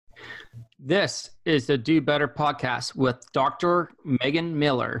This is the Do Better podcast with Dr. Megan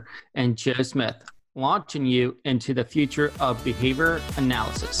Miller and Joe Smith, launching you into the future of behavior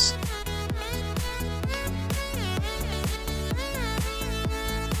analysis.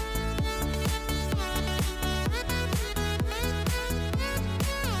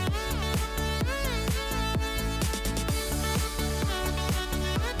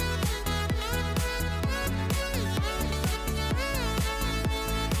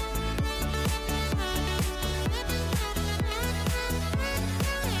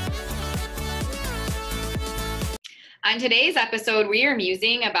 On today's episode, we are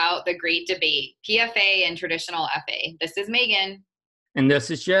musing about the great debate, PFA and traditional FA. This is Megan. And this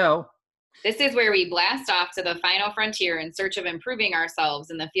is Joe. This is where we blast off to the final frontier in search of improving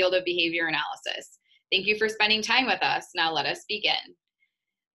ourselves in the field of behavior analysis. Thank you for spending time with us. Now let us begin.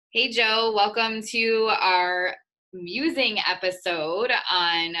 Hey, Joe, welcome to our musing episode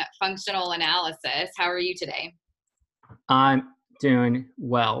on functional analysis. How are you today? I'm doing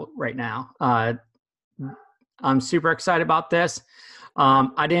well right now. I'm super excited about this.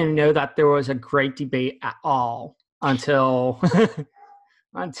 I didn't know that there was a great debate at all until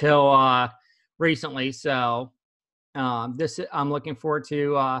recently. So I'm looking forward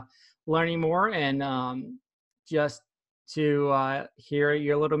to learning more and just to hear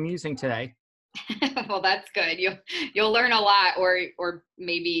your little musing today. Well, that's good. You'll learn a lot, or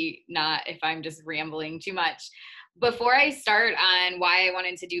maybe not if I'm just rambling too much. Before I start on why I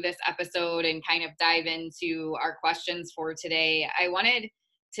wanted to do this episode and kind of dive into our questions for today, I wanted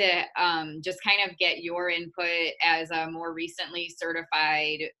to just kind of get your input as a more recently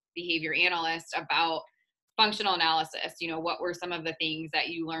certified behavior analyst about functional analysis. You know, what were some of the things that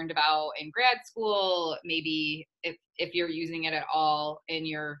you learned about in grad school? Maybe if you're using it at all in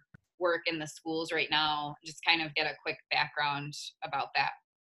your work in the schools right now, just kind of get a quick background about that.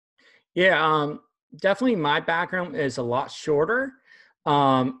 Yeah, definitely my background is a lot shorter. We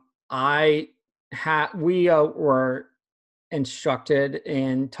were instructed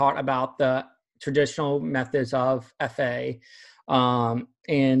and taught about the traditional methods of FA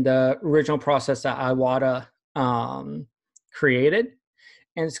and the original process that Iwata created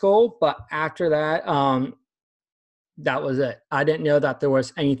in school. But after that, that was it. I didn't know that there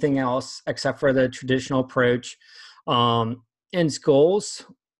was anything else except for the traditional approach in schools.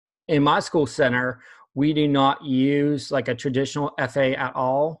 In my school center, we do not use like a traditional FA at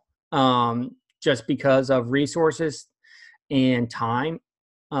all, just because of resources and time.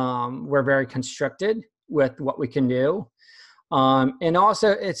 We're very constricted with what we can do. And also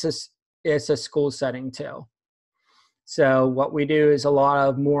it's a school setting too. So what we do is a lot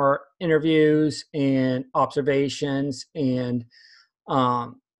of more interviews and observations and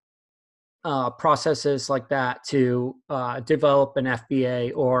processes like that to develop an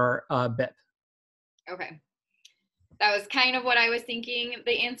FBA or a BIP. Okay. That was kind of what I was thinking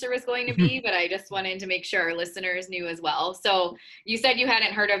the answer was going to be, but I just wanted to make sure our listeners knew as well. So you said you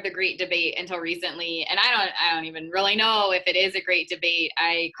hadn't heard of the great debate until recently, and I don't even really know if it is a great debate.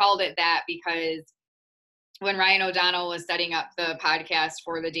 I called it that because when Ryan O'Donnell was setting up the podcast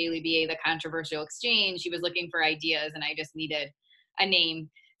for the Daily BA, the Controversial Exchange, he was looking for ideas, and I just needed a name.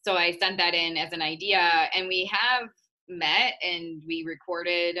 So I sent that in as an idea, and we have met and we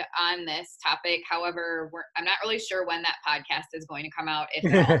recorded on this topic. However, I'm not really sure when that podcast is going to come out, if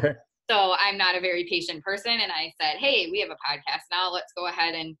at all. So I'm not a very patient person, and I said, hey, we have a podcast now. Let's go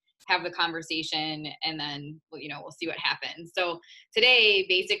ahead and have the conversation, and then we'll see what happens. So today,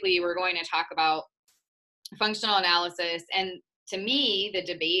 basically, we're going to talk about functional analysis, and to me, the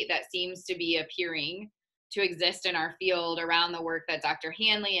debate that seems to be appearing to exist in our field around the work that Dr.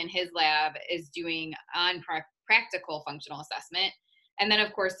 Hanley and his lab is doing on practical functional assessment. And then,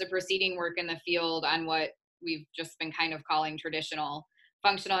 of course, the preceding work in the field on what we've just been kind of calling traditional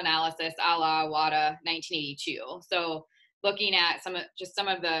functional analysis a la Iwata 1982. So looking at some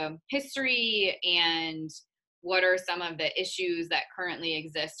of the history and what are some of the issues that currently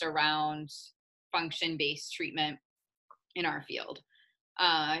exist around function-based treatment in our field.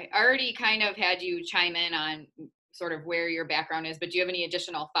 I already kind of had you chime in on sort of where your background is, but do you have any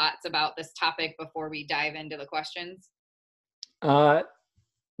additional thoughts about this topic before we dive into the questions?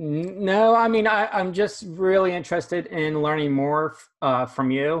 No, I mean, I'm just really interested in learning more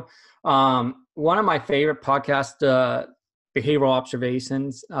from you. One of my favorite podcasts, Behavioral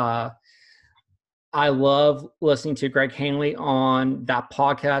Observations, I love listening to Greg Hanley on that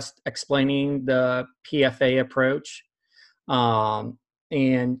podcast explaining the PFA approach.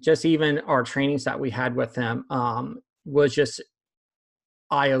 And just even our trainings that we had with him was just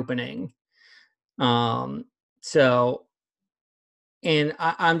eye-opening. So, and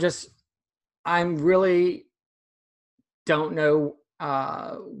I'm just I'm really don't know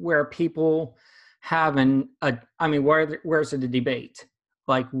where people have I mean, where's the debate?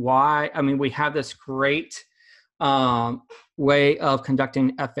 Like, why? I mean, we have this great um, way of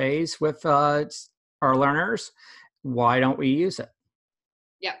conducting FAs with our learners. Why don't we use it?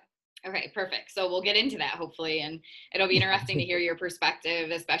 Yep. Okay, perfect. So we'll get into that hopefully, and it'll be interesting to hear your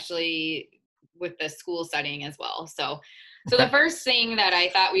perspective, especially with the school setting as well. So the Okay. first thing that I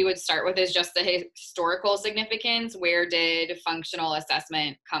thought we would start with is just the historical significance. Where did functional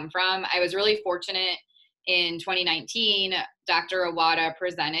assessment come from? I was really fortunate in 2019, Dr. Awada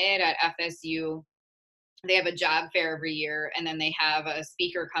presented at FSU. They have a job fair every year, and then they have a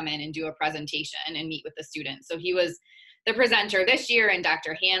speaker come in and do a presentation and meet with the students. So he was the presenter this year, and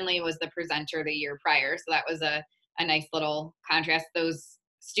Dr. Hanley was the presenter the year prior. So that was a nice little contrast. Those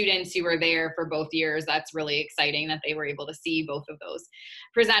students who were there for both years, that's really exciting that they were able to see both of those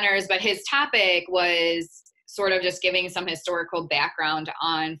presenters. But his topic was sort of just giving some historical background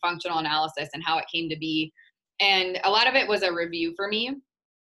on functional analysis and how it came to be. And a lot of it was a review for me,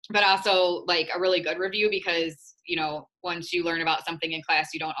 but also like a really good review, because once you learn about something in class,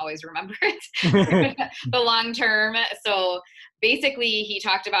 you don't always remember it the long term. So basically he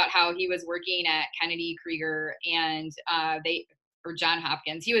talked about how he was working at Kennedy Krieger, and they or John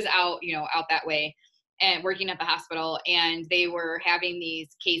Hopkins, he was out that way and working at the hospital, and they were having these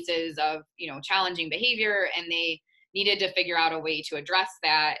cases of challenging behavior, and they needed to figure out a way to address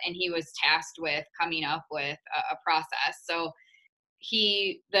that, and he was tasked with coming up with a process. So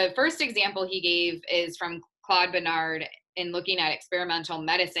the first example he gave is from Claude Bernard in looking at experimental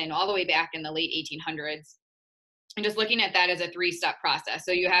medicine all the way back in the late 1800s, and just looking at that as a three-step process.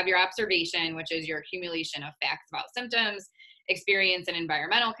 So you have your observation, which is your accumulation of facts about symptoms, experience, and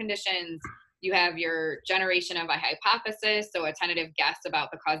environmental conditions. You have your generation of a hypothesis, so a tentative guess about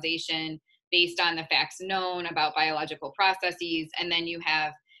the causation based on the facts known about biological processes. And then you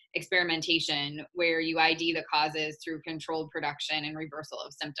have experimentation, where you ID the causes through controlled production and reversal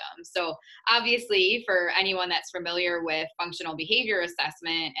of symptoms. So obviously, for anyone that's familiar with functional behavior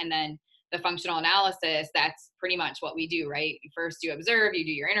assessment and then the functional analysis, that's pretty much what we do, right? First you observe, you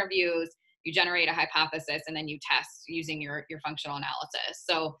do your interviews, you generate a hypothesis, and then you test using your functional analysis.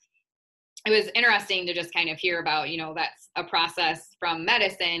 So it was interesting to just kind of hear about, that's a process from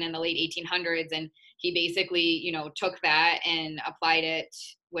medicine in the late 1800s. And he basically, took that and applied it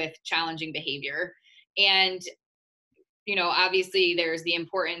with challenging behavior. And, obviously there's the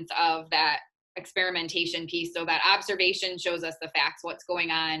importance of that experimentation piece. So that observation shows us the facts, what's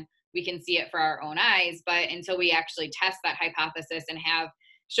going on. We can see it for our own eyes, but until we actually test that hypothesis and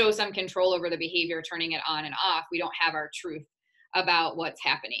show some control over the behavior, turning it on and off, we don't have our truth about what's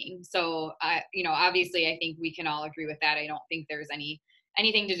happening. So, obviously, I think we can all agree with that. I don't think there's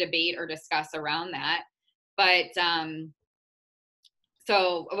anything to debate or discuss around that. But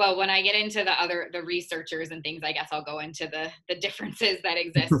well, when I get into the researchers and things, I guess I'll go into the differences that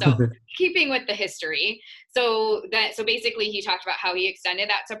exist. So, keeping with the history, so basically, he talked about how he extended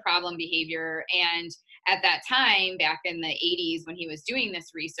that to problem behavior, and at that time, back in the 80s, when he was doing this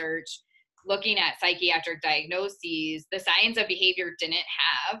research, looking at psychiatric diagnoses, the science of behavior didn't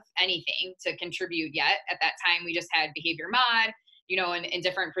have anything to contribute yet. At that time, we just had behavior mod, and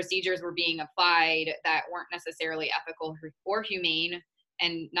different procedures were being applied that weren't necessarily ethical or humane,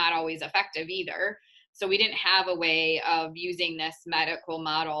 and not always effective either. So we didn't have a way of using this medical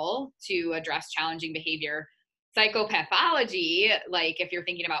model to address challenging behavior. Psychopathology, like if you're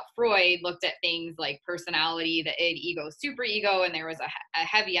thinking about Freud, looked at things like personality, the id, ego, superego, and there was a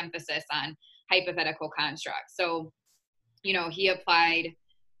heavy emphasis on hypothetical constructs. So, he applied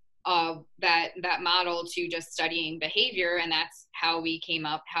that model to just studying behavior, and that's how he came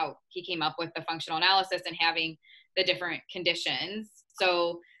up with the functional analysis and having the different conditions.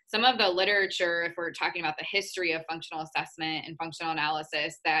 So some of the literature, if we're talking about the history of functional assessment and functional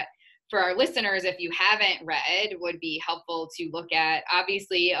analysis, that for our listeners, if you haven't read, would be helpful to look at.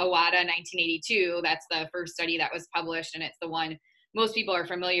 Obviously, Awada 1982, that's the first study that was published, and it's the one most people are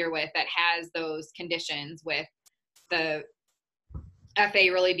familiar with that has those conditions, with the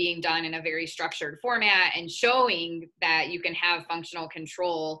FA really being done in a very structured format and showing that you can have functional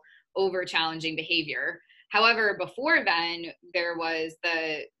control over challenging behavior. However, before then, there was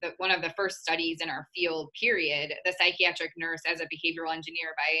the one of the first studies in our field, period, the psychiatric nurse as a behavioral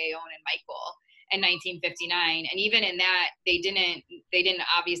engineer by Aoun and Michael in 1959. And even in that, they didn't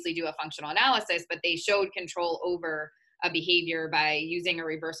obviously do a functional analysis, but they showed control over a behavior by using a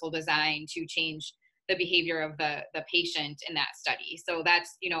reversal design to change the behavior of the patient in that study. So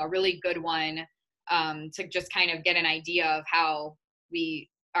that's, a really good one to just kind of get an idea of how we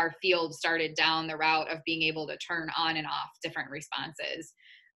our field started down the route of being able to turn on and off different responses.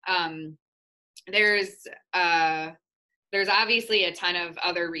 Um, there's there's obviously a ton of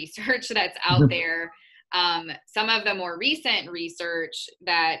other research that's out there. Some of the more recent research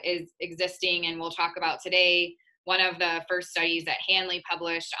that is existing, and we'll talk about today, one of the first studies that Hanley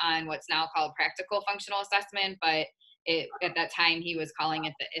published on what's now called practical functional assessment, but at that time he was calling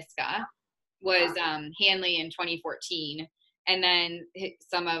it the ISCA, was Hanley in 2014. And then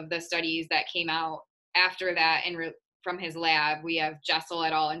some of the studies that came out after that from his lab, we have Jessel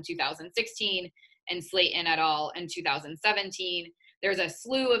et al. In 2016 and Slayton et al. In 2017. There's a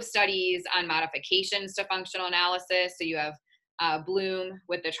slew of studies on modifications to functional analysis. So you have Bloom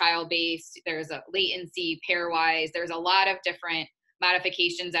with the trial-based, there's a latency, pairwise, there's a lot of different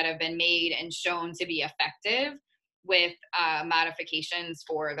modifications that have been made and shown to be effective with modifications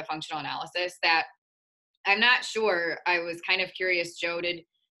for the functional analysis that I'm not sure. I was kind of curious, Joe, did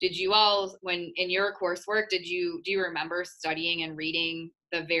you all, when in your coursework, do you remember studying and reading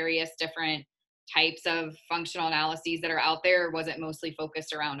the various different types of functional analyses that are out there, or was it mostly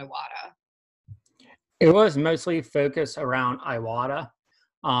focused around Iwata? It was mostly focused around Iwata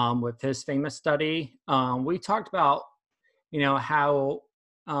with his famous study. We talked about, how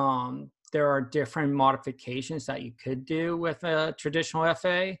there are different modifications that you could do with a traditional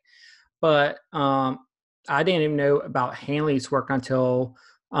FA, but I didn't even know about Hanley's work until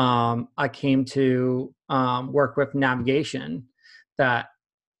I came to work with navigation. That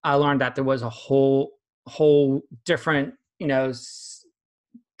I learned that there was a whole different,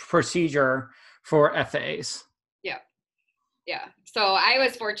 procedure for FAs. Yeah. Yeah. So I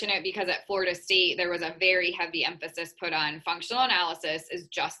was fortunate because at Florida State, there was a very heavy emphasis put on functional analysis is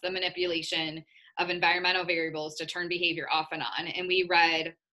just the manipulation of environmental variables to turn behavior off and on. And we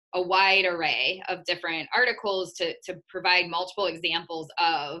read a wide array of different articles to provide multiple examples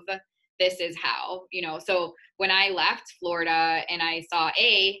of this is how, so when I left Florida and I saw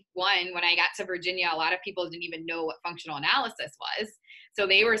when I got to Virginia, a lot of people didn't even know what functional analysis was. So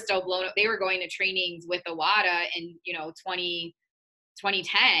they were still blown up. They were going to trainings with Iwata in,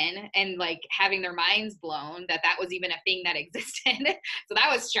 2010 and like having their minds blown that was even a thing that existed. So that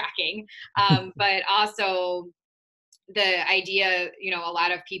was shocking. But also the idea, a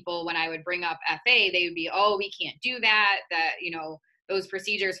lot of people, when I would bring up FA, they would be, oh, we can't do that, those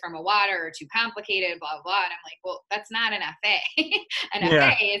procedures from Iwata are too complicated, blah, blah. And I'm like, well, that's not an FA. An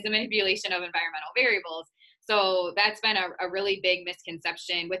Yeah. FA is a manipulation of environmental variables. So that's been a really big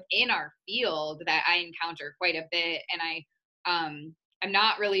misconception within our field that I encounter quite a bit. And I'm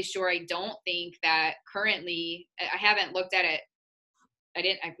not really sure. I don't think that currently, I haven't looked at it.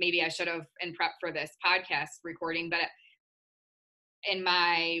 Maybe I should have in prep for this podcast recording, but in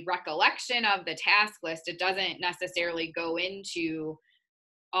my recollection of the task list, it doesn't necessarily go into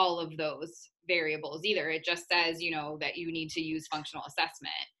all of those variables either. It just says, that you need to use functional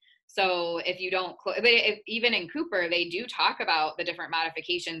assessment. So if you don't, even in Cooper, they do talk about the different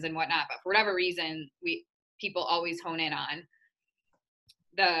modifications and whatnot, but for whatever reason, people always hone in on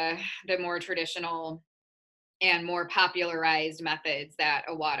the more traditional and more popularized methods that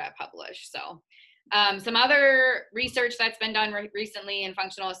Iwata published. So some other research that's been done recently in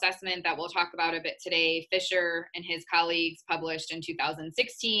functional assessment that we'll talk about a bit today, Fisher and his colleagues published in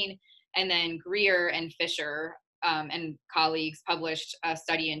 2016, and then Greer and Fisher and colleagues published a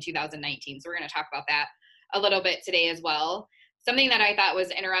study in 2019. So we're going to talk about that a little bit today as well. Something that I thought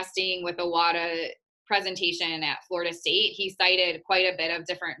was interesting with Iwata presentation at Florida State, he cited quite a bit of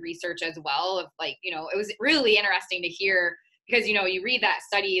different research as well of it was really interesting to hear because, you read that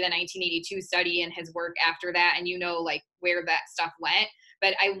study, the 1982 study and his work after that, and where that stuff went.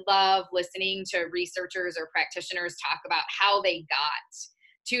 But I love listening to researchers or practitioners talk about how they got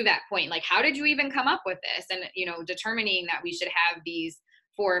to that point. Like, how did you even come up with this? And, determining that we should have these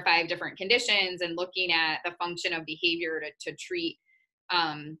 4 or 5 different conditions and looking at the function of behavior to treat,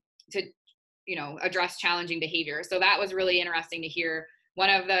 to address challenging behavior. So that was really interesting to hear. One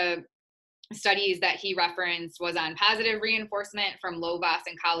of the studies that he referenced was on positive reinforcement from Lovas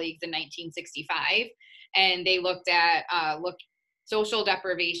and colleagues in 1965. And they looked at social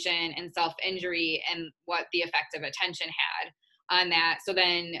deprivation and self-injury and what the effect of attention had on that. So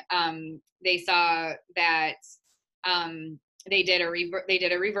then they saw that they did a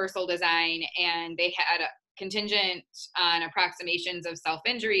reversal design, and they had a contingent on approximations of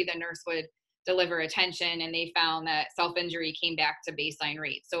self-injury. The nurse would deliver attention, and they found that self-injury came back to baseline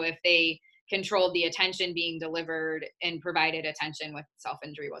rate. So if they controlled the attention being delivered and provided attention with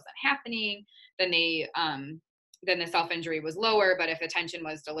self-injury wasn't happening, then the self-injury was lower. But if attention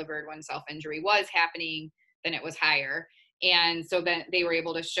was delivered when self-injury was happening, then it was higher. And so that they were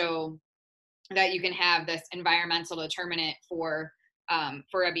able to show that you can have this environmental determinant for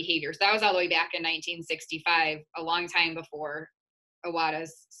a behavior. So that was all the way back in 1965, a long time before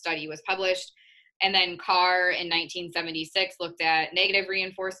Iwata's study was published. And then Carr in 1976 looked at negative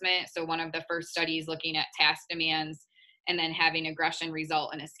reinforcement. So one of the first studies looking at task demands and then having aggression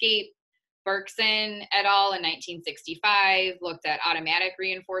result in escape. Berkson et al. In 1965 looked at automatic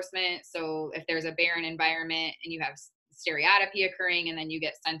reinforcement. So if there's a barren environment and you have stereotypy occurring, and then you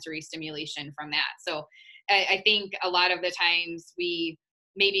get sensory stimulation from that. So I think a lot of the times we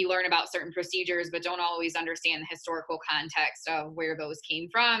maybe learn about certain procedures, but don't always understand the historical context of where those came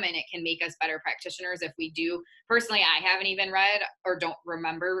from. And it can make us better practitioners if we do. Personally, I haven't even read or don't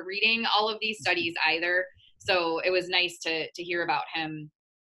remember reading all of these studies either. So it was nice to hear about him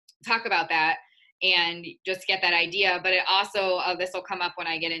talk about that and just get that idea. But it also, this will come up when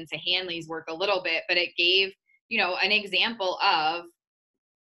I get into Hanley's work a little bit, but it gave, an example of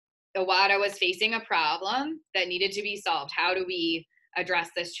Iwata was facing a problem that needed to be solved. How do we address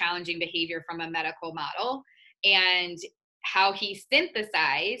this challenging behavior from a medical model? And how he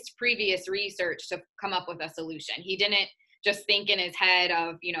synthesized previous research to come up with a solution. He didn't just think in his head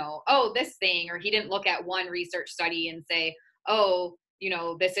of, oh, this thing, or he didn't look at one research study and say, oh,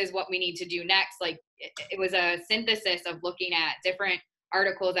 this is what we need to do next. Like it was a synthesis of looking at different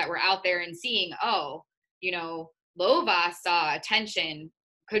articles that were out there and seeing, oh, Lovaas saw attention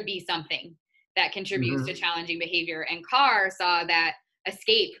could be something that contributes to challenging behavior. And Carr saw that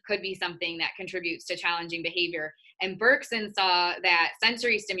escape could be something that contributes to challenging behavior. And Berkson saw that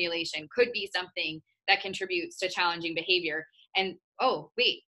sensory stimulation could be something that contributes to challenging behavior. And, oh,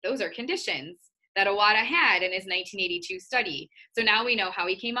 wait, those are conditions that Iwata had in his 1982 study. So now we know how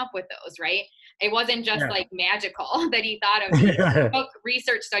he came up with those, right? It wasn't just like magical that he thought of. He took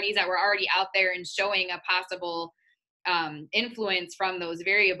research studies that were already out there and showing a possible influence from those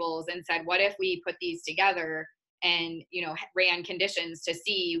variables and said, what if we put these together and, ran conditions to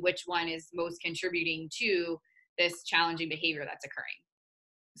see which one is most contributing to this challenging behavior that's occurring.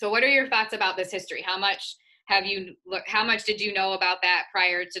 So what are your thoughts about this history? How much did you know about that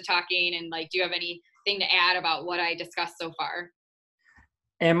prior to talking? And do you have anything to add about what I discussed so far?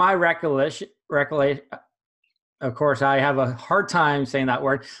 In my recollection, of course, I have a hard time saying that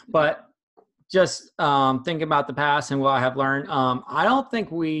word, but just thinking about the past and what I have learned, I don't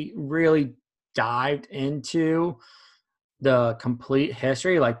think we really dived into the complete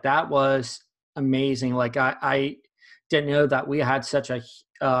history. Like that was amazing. Like I didn't know that we had such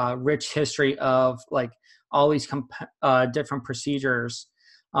a rich history of like all these different procedures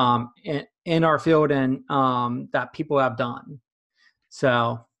in our field and that people have done.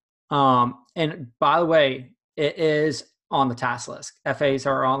 So, and by the way, it is on the task list. FAs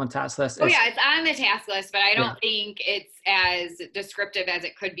are on the task list. Oh yeah, it's on the task list, but I don't think it's as descriptive as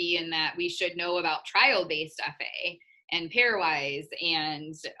it could be in that we should know about trial-based FA and pairwise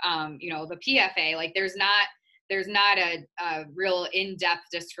and, the PFA. Like there's not a real in-depth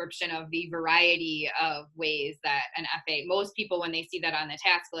description of the variety of ways that an FA, most people, when they see that on the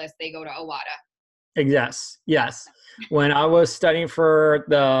task list, they go to Iwata. Yes. When I was studying for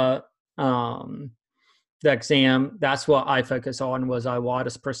the exam, that's what I focused on was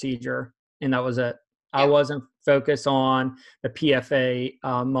Iwata's procedure, and that was it. I wasn't focused on the PFA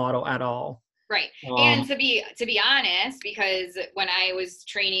model at all. Right. And to be honest, because when I was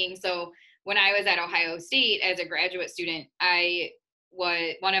training, so when I was at Ohio State as a graduate student,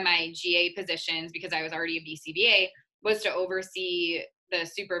 one of my GA positions, because I was already a BCBA, was to oversee the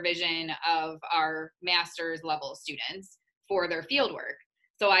supervision of our master's level students for their field work.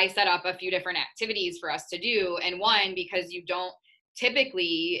 So I set up a few different activities for us to do. And one, because you don't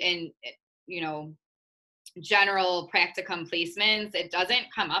typically in, general practicum placements, it doesn't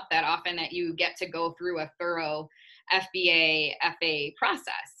come up that often that you get to go through a thorough FBA, FA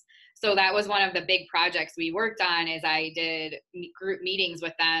process. So that was one of the big projects we worked on is I did group meetings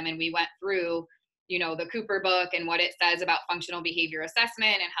with them and we went through, the Cooper book and what it says about functional behavior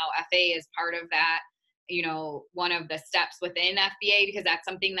assessment and how FA is part of that, one of the steps within FBA, because that's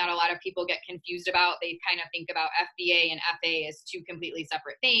something that a lot of people get confused about. They kind of think about FBA and FA as two completely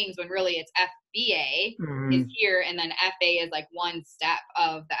separate things when really it's FBA is here and then FA is like one step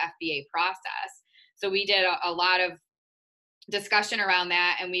of the FBA process. So we did a lot of discussion around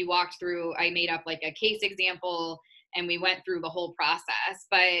that and we walked through, I made up like a case example and we went through the whole process.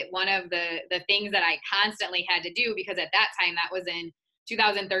 But one of the things that I constantly had to do, because at that time that was in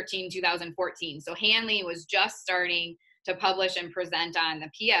 2013, 2014. So Hanley was just starting to publish and present on the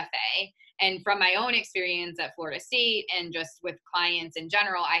PFA. And from my own experience at Florida State and just with clients in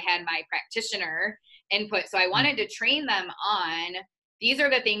general, I had my practitioner input. So I wanted to train them on, these are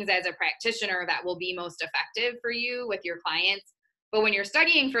the things as a practitioner that will be most effective for you with your clients. But when you're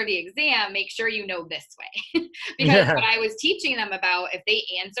studying for the exam, make sure you know this way. Because what Yeah. I was teaching them about, if they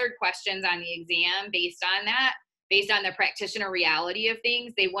answered questions on the exam based on that, based on the practitioner reality of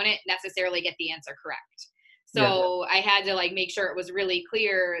things, they wouldn't necessarily get the answer correct. Yeah. So I had to like make sure it was really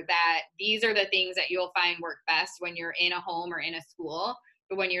clear that these are the things that you'll find work best when you're in a home or in a school.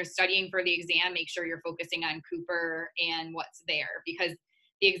 But when you're studying for the exam, make sure you're focusing on Cooper and what's there, because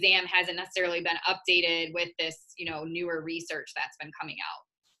the exam hasn't necessarily been updated with this, newer research that's been coming out.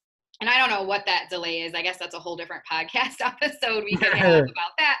 And I don't know what that delay is. I guess that's a whole different podcast episode we could have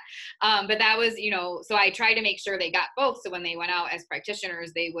about that. But that was, so I tried to make sure they got both. So when they went out as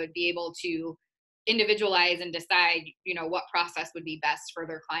practitioners, they would be able to individualize and decide, what process would be best for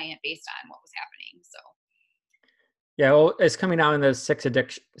their client based on what was happening. So. Yeah, well, it's coming out in the sixth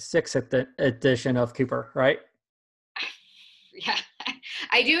edition of Cooper, right? Yeah,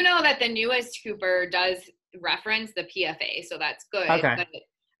 I do know that the newest Cooper does reference the PFA, so that's good. Okay. But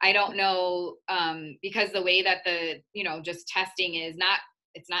I don't know, because the way that the, just testing is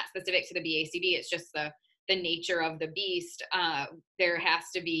it's not specific to the BACB, it's just the nature of the beast. There has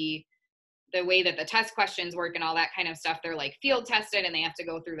to be, the way that the test questions work and all that kind of stuff, they're like field tested and they have to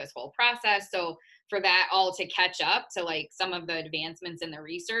go through this whole process. So for that all to catch up to like some of the advancements in the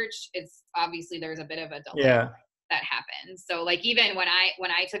research, it's obviously there's a bit of a delay Yeah. that happens. So like even when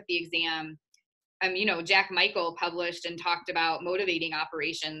I took the exam, Jack Michael published and talked about motivating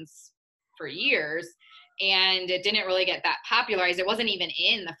operations for years, and it didn't really get that popularized. It wasn't even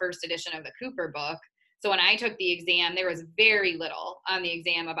in the first edition of the Cooper book. So when I took the exam, there was very little on the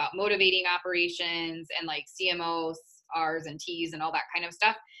exam about motivating operations and like CMOs, R's and T's and all that kind of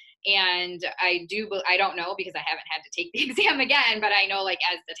stuff. And I don't know because I haven't had to take the exam again, but I know like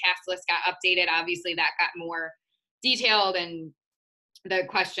as the task list got updated, obviously that got more detailed and the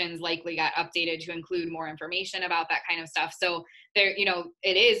questions likely got updated to include more information about that kind of stuff. So there,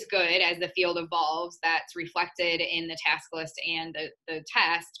 it is good as the field evolves, that's reflected in the task list and the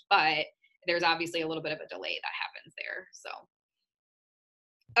test, but there's obviously a little bit of a delay that happens there. So,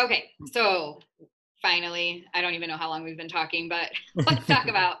 okay. So finally, I don't even know how long we've been talking, but let's talk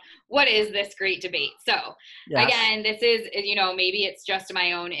about what is this great debate. So Yes. again, this is, maybe it's just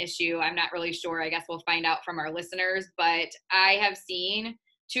my own issue. I'm not really sure. I guess we'll find out from our listeners, but I have seen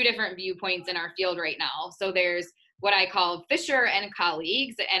two different viewpoints in our field right now. So there's what I call Fisher and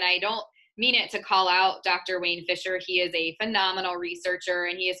colleagues, and I don't mean it to call out Dr. Wayne Fisher. He is a phenomenal researcher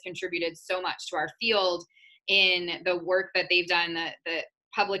and he has contributed so much to our field in the work that they've done, the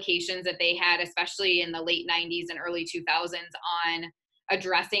publications that they had, especially in the late 90s and early 2000s, on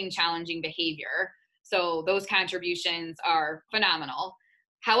addressing challenging behavior. So those contributions are phenomenal.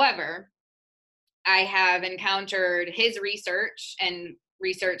 However, I have encountered his research and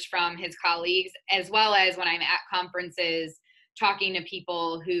research from his colleagues, as well as when I'm at conferences talking to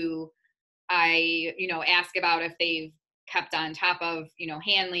people who I, ask about if they've kept on top of,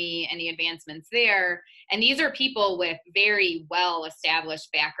 Hanley and the advancements there. And these are people with very well established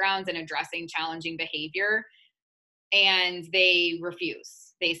backgrounds in addressing challenging behavior, and they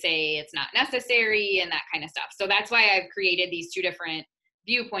refuse. They say it's not necessary and that kind of stuff. So that's why I've created these two different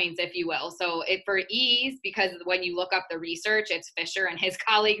viewpoints, if you will. So for ease, because when you look up the research, it's Fisher and his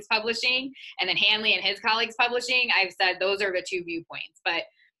colleagues publishing, and then Hanley and his colleagues publishing. I've said those are the two viewpoints. But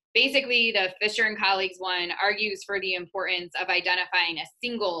basically, the Fisher and colleagues one argues for the importance of identifying a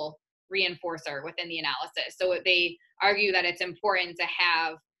single reinforcer within the analysis. So they argue that it's important to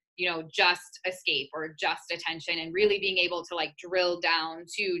have, just escape or just attention, and really being able to like drill down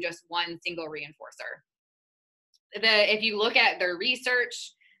to just one single reinforcer. If you look at their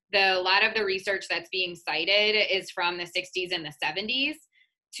research, a lot of the research that's being cited is from the 60s and the 70s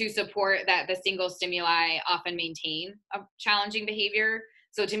to support that the single stimuli often maintain a challenging behavior.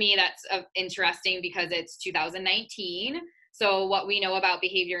 So to me, that's interesting because it's 2019. So what we know about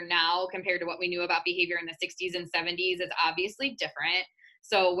behavior now compared to what we knew about behavior in the 60s and 70s is obviously different.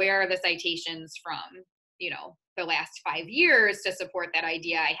 So where are the citations from, the last 5 years to support that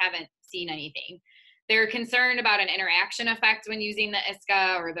idea? I haven't seen anything. They're concerned about an interaction effect when using the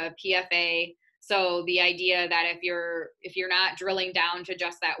ISCA or the PFA. So the idea that if you're not drilling down to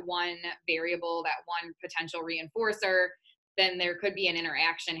just that one variable, that one potential reinforcer, then there could be an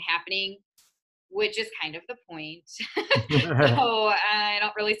interaction happening, which is kind of the point. So I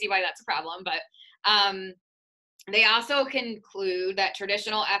don't really see why that's a problem. But they also conclude that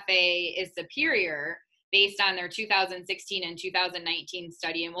traditional FA is superior based on their 2016 and 2019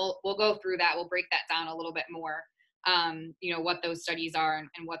 study. And we'll go through that. We'll break that down a little bit more, what those studies are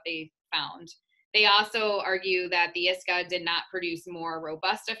and what they found. They also argue that the ISCA did not produce more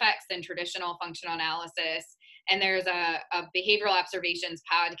robust effects than traditional functional analysis. And there's a behavioral observations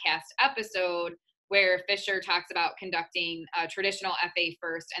podcast episode where Fisher talks about conducting a traditional FA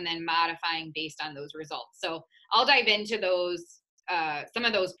first and then modifying based on those results. So I'll dive into those, some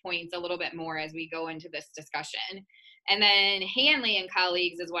of those points a little bit more as we go into this discussion. And then Hanley and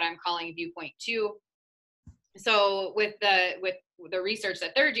colleagues is what I'm calling viewpoint 2. So with the research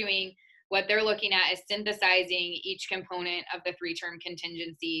that they're doing, what they're looking at is synthesizing each component of the 3-term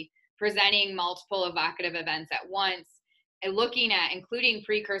contingency, presenting multiple evocative events at once, and looking at including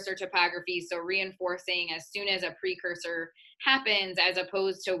precursor topography, so reinforcing as soon as a precursor happens, as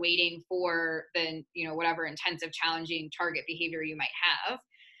opposed to waiting for the, whatever intensive challenging target behavior you might have.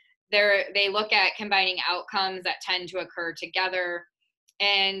 They look at combining outcomes that tend to occur together.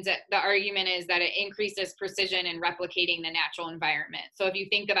 And the argument is that it increases precision in replicating the natural environment. So if you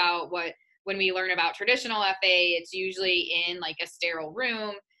think about when we learn about traditional FA, it's usually in like a sterile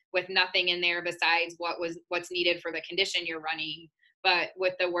room with nothing in there besides what's needed for the condition you're running. But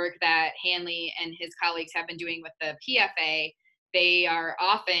with the work that Hanley and his colleagues have been doing with the PFA, they are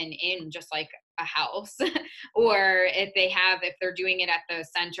often in just like a house or if they're doing it at the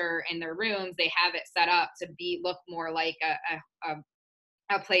center in their rooms, they have it set up to look more like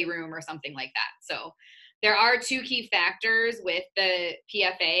a playroom or something like that. So there are 2 key factors with the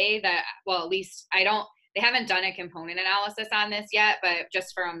PFA that, well, at least they haven't done a component analysis on this yet, but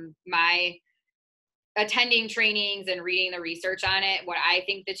just from my attending trainings and reading the research on it, what I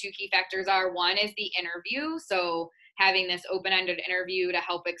think the 2 key factors are, one is the interview. So having this open-ended interview to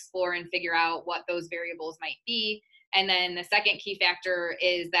help explore and figure out what those variables might be. And then the second key factor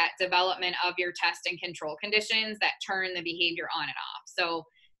is that development of your test and control conditions that turn the behavior on and off. So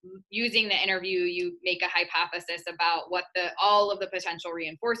using the interview, you make a hypothesis about what all of the potential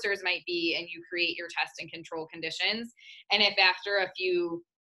reinforcers might be, and you create your test and control conditions. And if after a few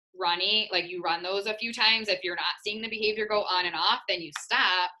you run those a few times, if you're not seeing the behavior go on and off, then you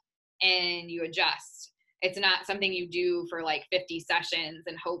stop and you adjust. It's not something you do for like 50 sessions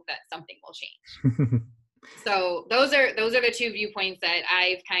and hope that something will change. So those are the 2 viewpoints that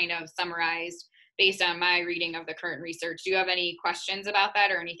I've kind of summarized based on my reading of the current research. Do you have any questions about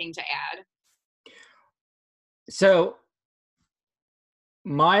that or anything to add? So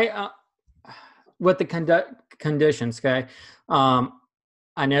my with the conditions, okay,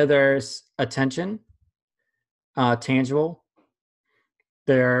 I know there's attention, tangible.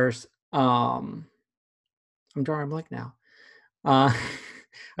 There's I'm drawing a blank now.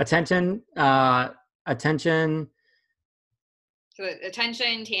 Attention. So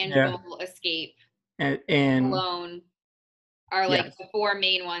attention, tangible, escape, and alone are like the 4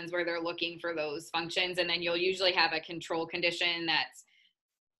 main ones where they're looking for those functions. And then you'll usually have a control condition that's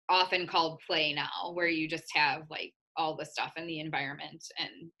often called play now, where you just have like all the stuff in the environment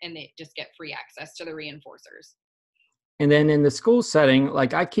and they just get free access to the reinforcers. And then in the school setting,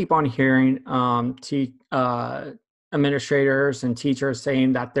 like I keep on hearing administrators and teachers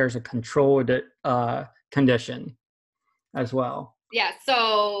saying that there's a controlled condition as well. Yeah.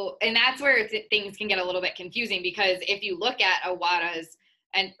 So, and that's where things can get a little bit confusing, because if you look at Iwata's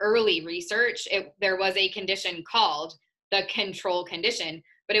and early research, there was a condition called the control condition,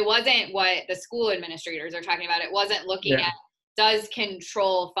 but it wasn't what the school administrators are talking about. It wasn't looking at, does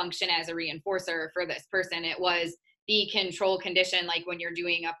control function as a reinforcer for this person? It was the control condition, like when you're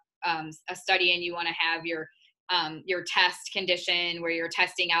doing a study and you want to have your test condition where you're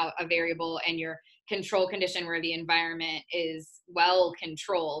testing out a variable, and your control condition where the environment is well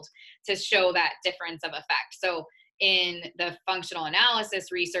controlled, to show that difference of effect. So in the functional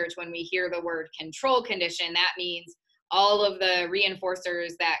analysis research, when we hear the word control condition, that means all of the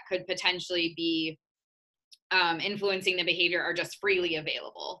reinforcers that could potentially be influencing the behavior are just freely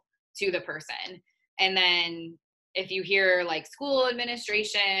available to the person. And then if you hear like school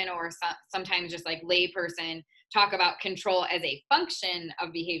administration or sometimes just like layperson talk about control as a function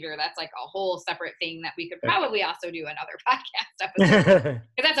of behavior, that's like a whole separate thing that we could probably also do another podcast episode,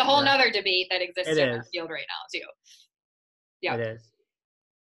 because that's a whole nother debate that exists in our field right now too. Yeah, it is.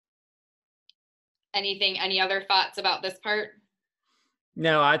 Any other thoughts about this part?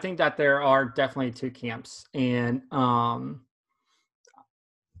 No, I think that there are definitely 2 camps, and I'm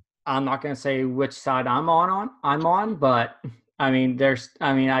not going to say which side I'm on, but I mean,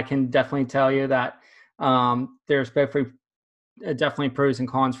 I can definitely tell you that there's definitely pros and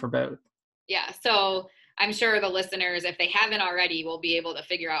cons for both. Yeah. So I'm sure the listeners, if they haven't already, will be able to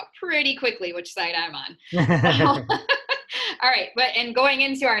figure out pretty quickly which side I'm on. All right. And going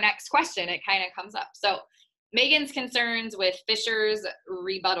into our next question, it kind of comes up. So Megan's concerns with Fisher's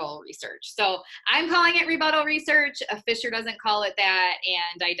rebuttal research. So I'm calling it rebuttal research. Fisher doesn't call it that,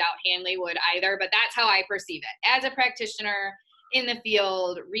 and I doubt Hanley would either, but that's how I perceive it. As a practitioner in the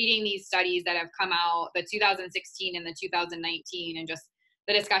field, reading these studies that have come out, the 2016 and the 2019, and just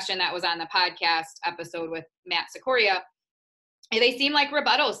the discussion that was on the podcast episode with Matt Sicoria, they seem like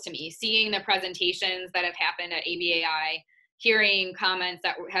rebuttals to me, seeing the presentations that have happened at ABAI, hearing comments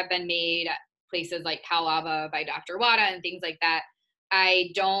that have been made at places like CalABA by Dr. Wada and things like that. I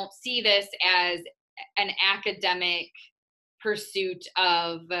don't see this as an academic pursuit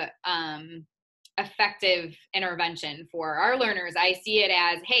of effective intervention for our learners. I see it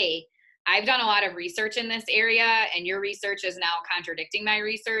as, hey, I've done a lot of research in this area and your research is now contradicting my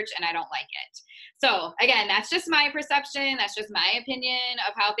research and I don't like it. So again, that's just my perception. That's just my opinion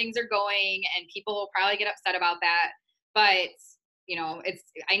of how things are going, and people will probably get upset about that. But you know,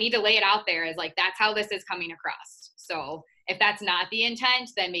 I need to lay it out there as like, that's how this is coming across. So if that's not the intent,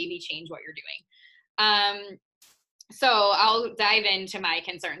 then maybe change what you're doing. So I'll dive into my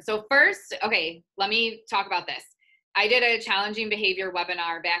concerns. So first, okay, let me talk about this. I did a challenging behavior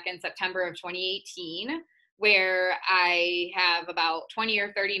webinar back in September of 2018, where I have about 20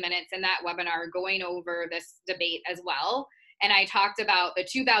 or 30 minutes in that webinar going over this debate as well. And I talked about the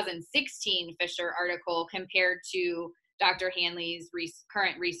 2016 Fisher article compared to Dr. Hanley's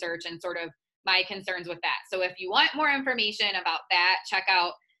current research and sort of my concerns with that. So if you want more information about that, check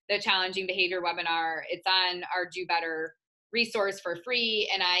out the challenging behavior webinar. It's on our Do Better resource for free,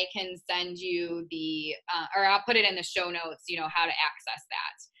 and I can send you the, or I'll put it in the show notes, you know, how to access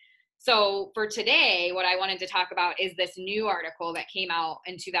that. So for today, what I wanted to talk about is this new article that came out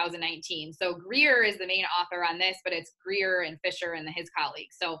in 2019. So Greer is the main author on this, but it's Greer and Fisher and his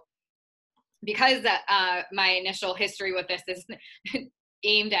colleagues. So because my initial history with this is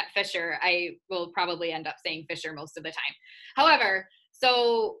aimed at Fisher, I will probably end up saying Fisher most of the time. However,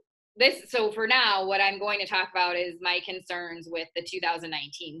 so for now, what I'm going to talk about is my concerns with the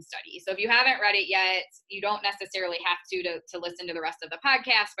 2019 study. So if you haven't read it yet, you don't necessarily have to listen to the rest of the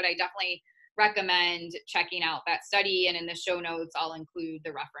podcast, but I definitely recommend checking out that study. And in the show notes, I'll include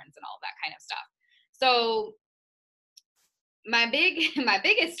the reference and all that kind of stuff. So my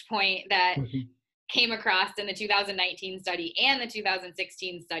biggest point that came across in the 2019 study and the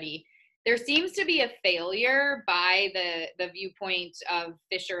 2016 study, there seems to be a failure by the viewpoint of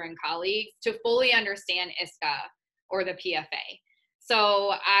Fisher and colleagues to fully understand ISCA or the PFA.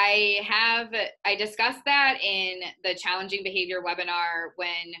 So I discussed that in the challenging behavior webinar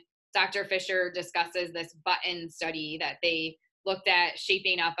when Dr. Fisher discusses this button study that they looked at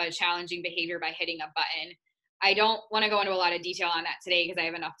shaping up a challenging behavior by hitting a button. I don't want to go into a lot of detail on that today because I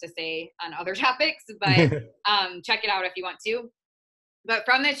have enough to say on other topics, but check it out if you want to. But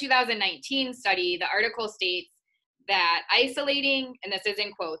from the 2019 study, the article states that isolating, and this is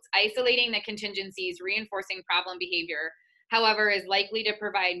in quotes, isolating the contingencies reinforcing problem behavior, however, is likely to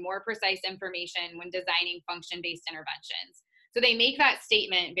provide more precise information when designing function-based interventions. So they make that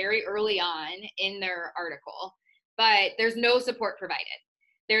statement very early on in their article, but there's no support provided.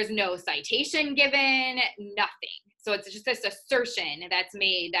 There's no citation given, nothing. So it's just this assertion that's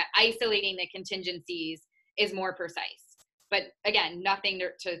made that isolating the contingencies is more precise. But again, nothing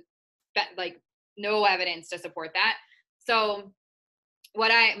no evidence to support that. So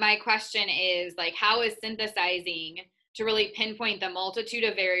my question is like, how is synthesizing to really pinpoint the multitude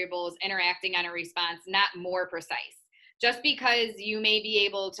of variables interacting on a response not more precise? Just because you may be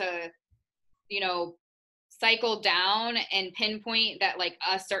able to, cycle down and pinpoint that like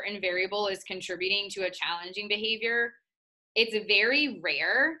a certain variable is contributing to a challenging behavior, it's very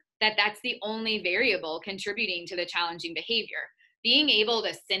rare that that's the only variable contributing to the challenging behavior. Being able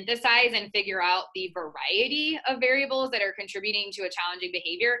to synthesize and figure out the variety of variables that are contributing to a challenging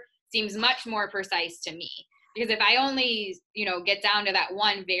behavior seems much more precise to me. Because if I only, get down to that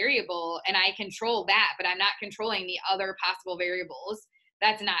one variable and I control that, but I'm not controlling the other possible variables,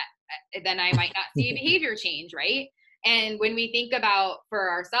 then I might not see a behavior change, right? And when we think about for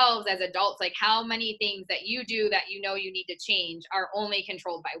ourselves as adults, like how many things that you do that you need to change are only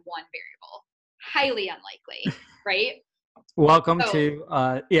controlled by one variable? Highly unlikely, right? Welcome to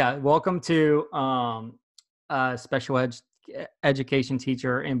special education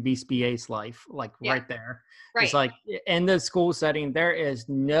teacher in BSBA's life, right there. Right. It's like in the school setting, there is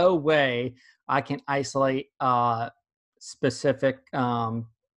no way I can isolate specific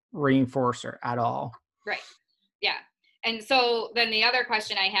reinforcer at all. Right. Yeah. And so then the other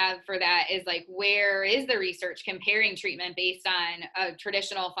question I have for that is like, where is the research comparing treatment based on a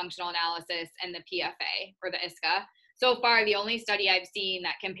traditional functional analysis and the PFA or the ISCA? so far, the only study I've seen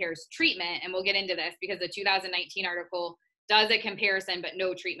that compares treatment, and we'll get into this because the 2019 article does a comparison, but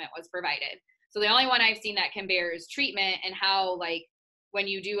no treatment was provided. So the only one I've seen that compares treatment and how, like, when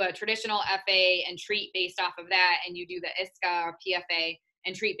you do a traditional FA and treat based off of that, and you do the ISCA or PFA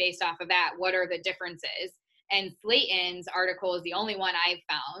and treat based off of that, what are the differences? And Slayton's article is the only one I've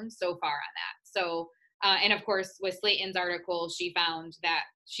found so far on that. So, and of course, with Slayton's article, she found that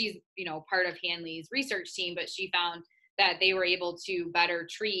she's, part of Hanley's research team, but she found that they were able to better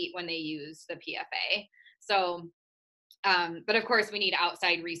treat when they used the PFA. So, but of course we need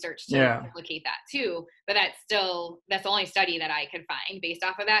outside research to replicate that too, but that's the only study that I could find based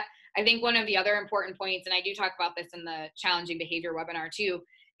off of that. I think one of the other important points, and I do talk about this in the challenging behavior webinar too,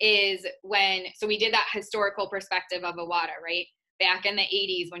 is so we did that historical perspective of Iwata, right? Back in the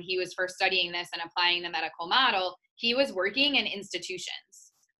 80s when he was first studying this and applying the medical model, he was working in institutions.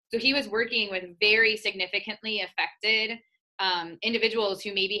 So he was working with very significantly affected individuals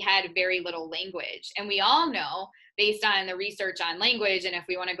who maybe had very little language. And we all know, based on the research on language, and if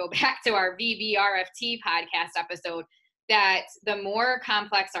we want to go back to our VBRFT podcast episode, that the more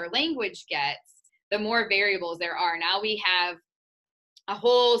complex our language gets, the more variables there are. Now we have a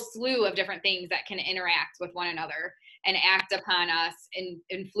whole slew of different things that can interact with one another and act upon us and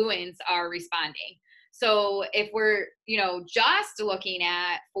influence our responding. So if we're, just looking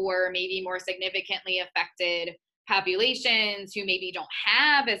at for maybe more significantly affected populations who maybe don't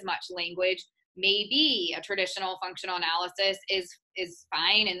have as much language, maybe a traditional functional analysis is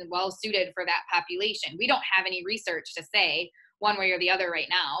fine and well suited for that population. We don't have any research to say one way or the other right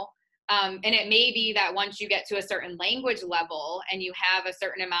now. And it may be that once you get to a certain language level and you have a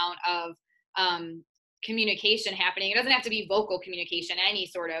certain amount of communication happening, it doesn't have to be vocal communication, any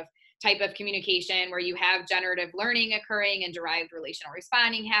sort of type of communication where you have generative learning occurring and derived relational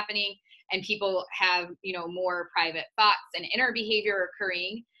responding happening, and people have, more private thoughts and inner behavior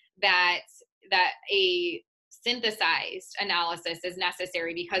occurring, that a synthesized analysis is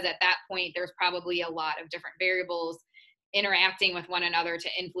necessary, because at that point there's probably a lot of different variables interacting with one another to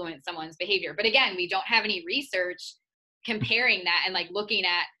influence someone's behavior. But again, we don't have any research comparing that and like looking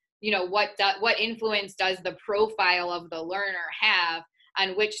at, what influence does the profile of the learner have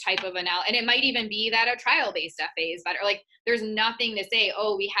on which type of analysis. And it might even be that a trial-based FA is better. Like, there's nothing to say,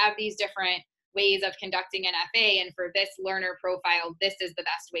 oh, we have these different ways of conducting an FA, and for this learner profile, this is the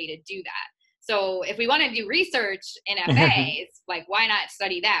best way to do that. So if we want to do research in FAs, like, why not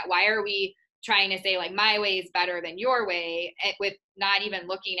study that? Why are we trying to say, like, my way is better than your way, with not even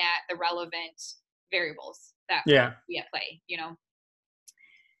looking at the relevant variables that we at play,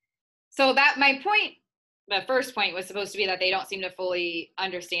 So that my point, the first point, was supposed to be that they don't seem to fully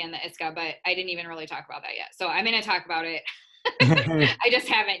understand the ISCA, but I didn't even really talk about that yet. So I'm going to talk about it. I just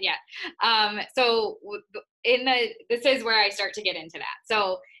haven't yet. So this is where I start to get into that.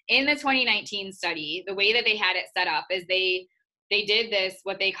 So in the 2019 study, the way that they had it set up is they did this,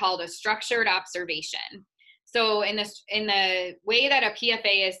 what they called a structured observation. So in the way that a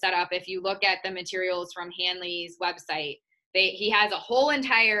PFA is set up, if you look at the materials from Hanley's website, he has a whole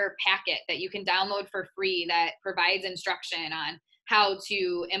entire packet that you can download for free that provides instruction on how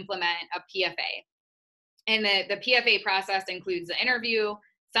to implement a PFA. And the PFA process includes the interview,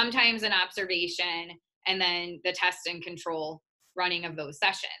 sometimes an observation, and then the test and control running of those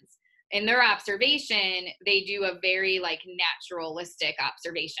sessions. In their observation, they do a very naturalistic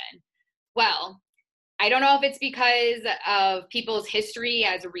observation. Well, I don't know if it's because of people's history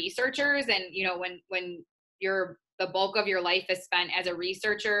as researchers, and when the bulk of your life is spent as a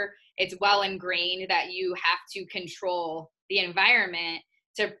researcher, it's well ingrained that you have to control the environment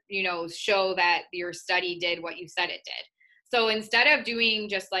to, show that your study did what you said it did. So instead of doing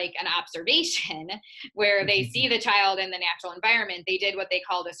just like an observation where they see the child in the natural environment, they did what they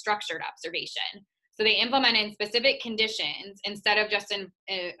called a structured observation. So they implemented specific conditions instead of just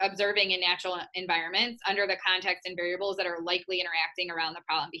observing in natural environments under the context and variables that are likely interacting around the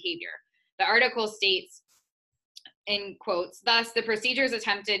problem behavior. The article states, in quotes, thus the procedures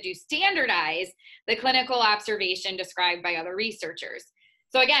attempted to standardize the clinical observation described by other researchers.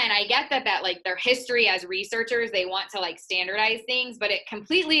 So again, I get that their history as researchers, they want to standardize things, but it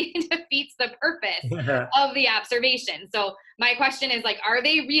completely defeats the purpose of the observation. So my question is are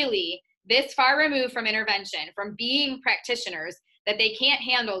they really this far removed from intervention, from being practitioners, that they can't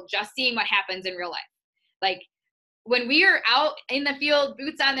handle just seeing what happens in real life? When we are out in the field,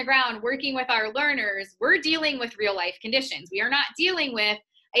 boots on the ground, working with our learners, we're dealing with real life conditions. We are not dealing with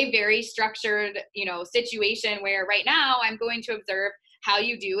a very structured, situation where right now I'm going to observe how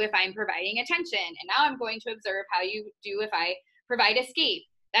you do if I'm providing attention. And now I'm going to observe how you do if I provide escape.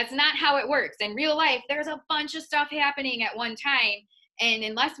 That's not how it works. In real life, there's a bunch of stuff happening at one time. And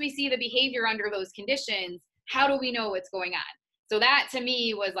unless we see the behavior under those conditions, how do we know what's going on? So that to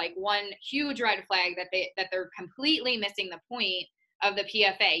me was like one huge red flag that they're completely missing the point of the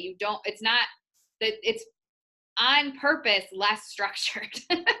PFA. It's not that it's on purpose less structured.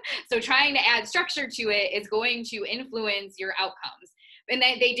 So trying to add structure to it is going to influence your outcomes. And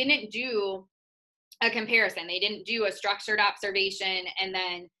they didn't do a comparison. They didn't do a structured observation and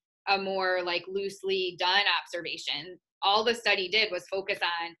then a more like loosely done observation. All the study did was focus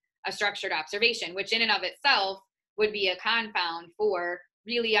on a structured observation, which in and of itself would be a confound for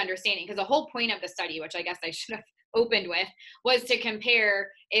really understanding. Because the whole point of the study, which I guess I should have opened with, was to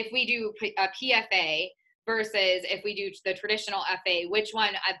compare if we do a PFA versus if we do the traditional FA, which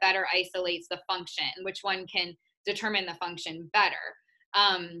one better isolates the function, which one can determine the function better.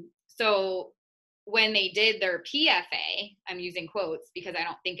 So when they did their PFA, I'm using quotes because I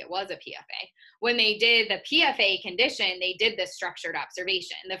don't think it was a PFA. When they did the PFA condition, they did this structured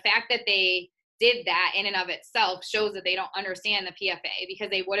observation. The fact that they did that in and of itself shows that they don't understand the PFA, because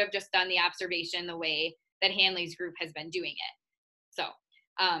they would have just done the observation the way that Hanley's group has been doing it. So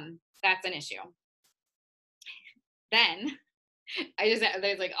that's an issue. Then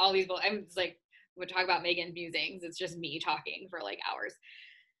there's like all these, I'm just like, we'll talk about Megan's musings. It's just me talking for like hours.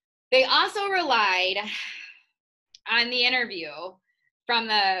 They also relied on the interview from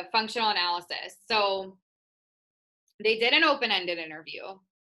the functional analysis. So they did an open-ended interview,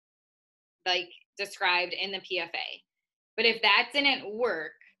 like described in the PFA. But if that didn't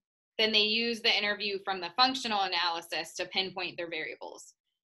work, then they used the interview from the functional analysis to pinpoint their variables.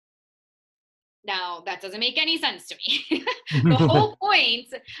 Now, that doesn't make any sense to me. The whole point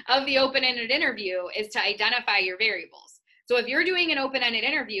of the open-ended interview is to identify your variables. So if you're doing an open-ended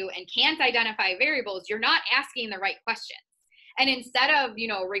interview and can't identify variables, you're not asking the right questions. And instead of,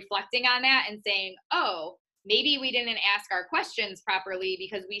 reflecting on that and saying, oh, maybe we didn't ask our questions properly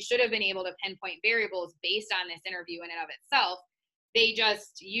because we should have been able to pinpoint variables based on this interview in and of itself, they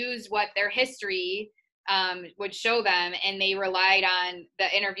just used what their history would show them, and they relied on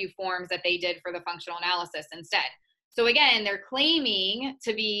the interview forms that they did for the functional analysis instead. So again, they're claiming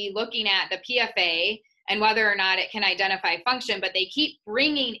to be looking at the PFA and whether or not it can identify function, but they keep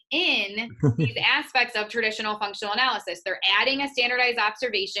bringing in these aspects of traditional functional analysis. They're adding a standardized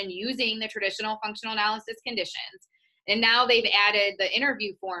observation using the traditional functional analysis conditions. And now they've added the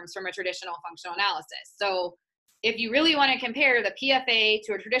interview forms from a traditional functional analysis. So if you really want to compare the PFA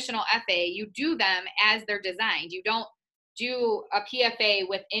to a traditional FA, you do them as they're designed. You don't do a PFA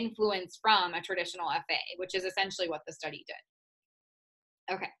with influence from a traditional FA, which is essentially what the study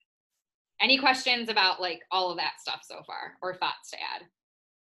did. Okay. Any questions about like all of that stuff so far, or thoughts to add?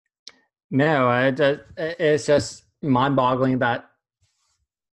 No, it's just mind-boggling that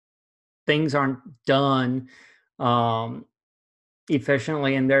things aren't done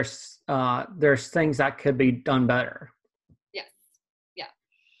efficiently, and there's things that could be done better. Yes. Yeah.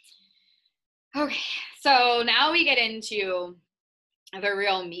 Okay. So now we get into the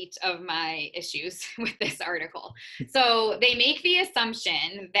real meat of my issues with this article. So they make the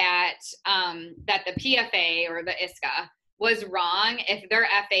assumption that that the PFA or the ISCA was wrong if their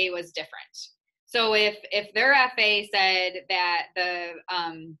FA was different. So if their FA said that the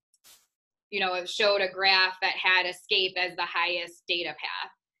it showed a graph that had escape as the highest data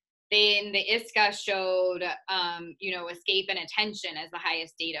path, then the ISCA showed escape and attention as the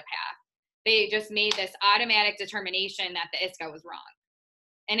highest data path. They just made this automatic determination that the ISCA was wrong.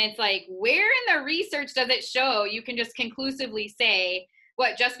 And it's like, where in the research does it show you can just conclusively say,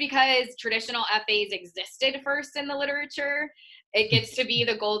 just because traditional FAs existed first in the literature, it gets to be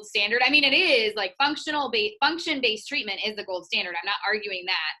the gold standard? I mean, it is like function-based treatment is the gold standard. I'm not arguing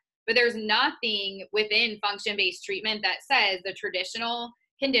that. But there's nothing within function-based treatment that says the traditional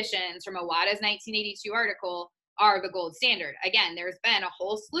conditions from Iwata's 1982 article are the gold standard. Again, there's been a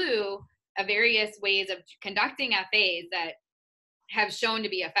whole slew of various ways of conducting FAs that have shown to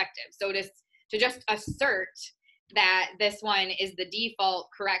be effective. So to just assert that this one is the default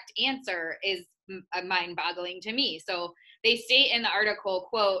correct answer is mind-boggling to me. So they state in the article,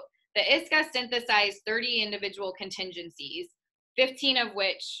 quote, the ISCA synthesized 30 individual contingencies, 15 of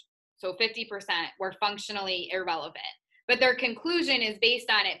which, so 50%, were functionally irrelevant. But their conclusion is based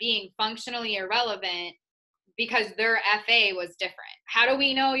on it being functionally irrelevant because their FA was different. How do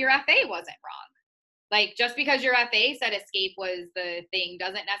we know your FA wasn't wrong? Like, just because your FA said escape was the thing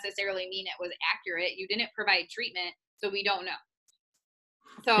doesn't necessarily mean it was accurate. You didn't provide treatment, so we don't know.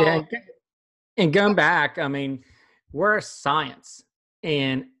 So, yeah, and going back, I mean, we're a science.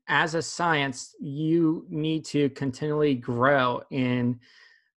 And as a science, you need to continually grow in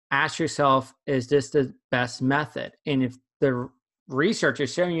ask yourself, is this the best method? And if the research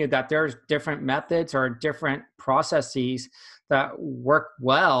is showing you that there's different methods or different processes that work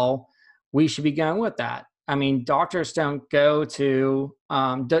well, we should be going with that. I mean, doctors don't go to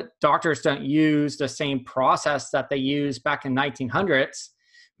doctors don't use the same process that they used back in 1900s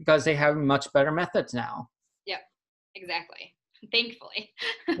because they have much better methods now. Yep, exactly. Thankfully,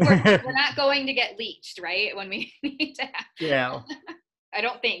 we're not going to get leached, right? When we need to have, Yeah. I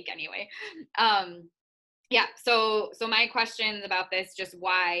don't think anyway. Yeah. So my questions about this, just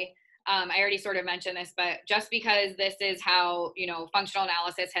why, I already sort of mentioned this, but just because this is how, functional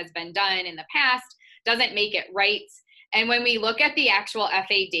analysis has been done in the past doesn't make it right. And when we look at the actual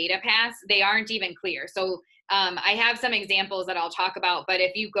FA data paths, they aren't even clear. So I have some examples that I'll talk about, but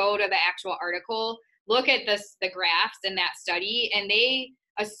if you go to the actual article, look at the graphs in that study, and they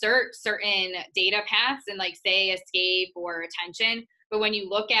assert certain data paths and like say escape or attention. But when you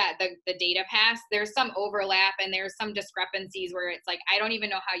look at the data paths, there's some overlap and there's some discrepancies where it's like, I don't even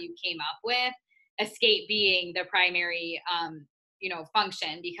know how you came up with escape being the primary,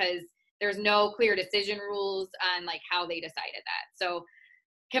 function, because there's no clear decision rules on like how they decided that. So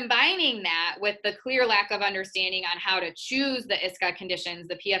combining that with the clear lack of understanding on how to choose the ISCA conditions,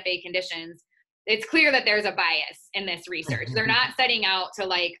 the PFA conditions, it's clear that there's a bias in this research. They're not setting out to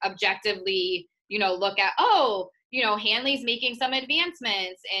like objectively, look at, Hanley's making some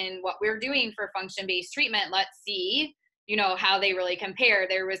advancements in what we're doing for function-based treatment. Let's see, how they really compare.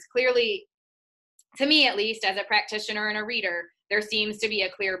 There was clearly, to me at least, as a practitioner and a reader, there seems to be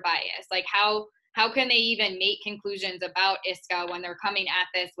a clear bias. Like how can they even make conclusions about ISCA when they're coming at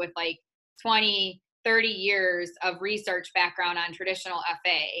this with like 20, 30 years of research background on traditional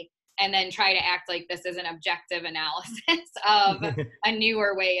FA, and then try to act like this is an objective analysis of a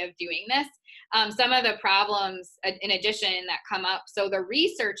newer way of doing this. Some of the problems in addition that come up, so the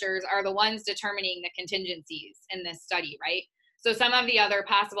researchers are the ones determining the contingencies in this study, right? So some of the other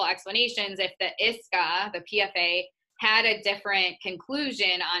possible explanations, if the ISCA, the PFA, had a different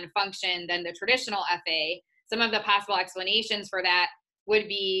conclusion on function than the traditional FA, some of the possible explanations for that would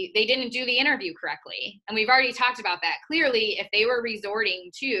be they didn't do the interview correctly. And we've already talked about that. Clearly, if they were resorting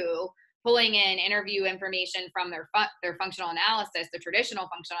to pulling in interview information from their functional analysis, the traditional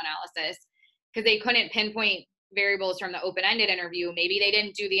functional analysis, because they couldn't pinpoint variables from the open-ended interview, maybe they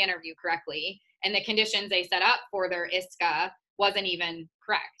didn't do the interview correctly, and the conditions they set up for their ISCA wasn't even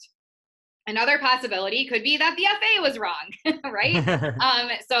correct. Another possibility could be that the FA was wrong, right?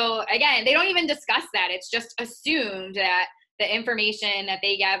 So again, they don't even discuss that. It's just assumed that the information that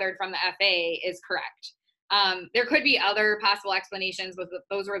they gathered from the FA is correct. There could be other possible explanations, but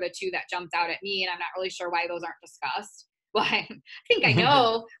those were the two that jumped out at me, and I'm not really sure why those aren't discussed. Well, I think I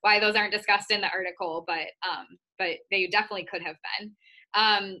know why those aren't discussed in the article, but they definitely could have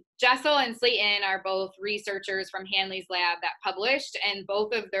been. Jessel and Slayton are both researchers from Hanley's lab that published, and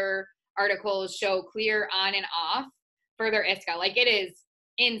both of their articles show clear on and off for their ISCA. Like, it is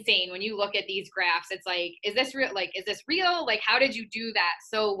insane when you look at these graphs. It's like, is this real? Like, is this real? Like, how did you do that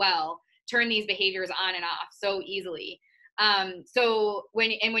so well? Turn these behaviors on and off so easily. So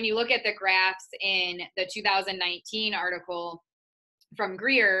when you look at the graphs in the 2019 article from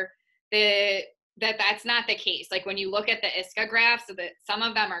Greer, that's not the case. Like, when you look at the ISCA graphs, so that some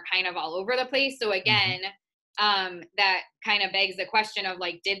of them are kind of all over the place. So again, that kind of begs the question of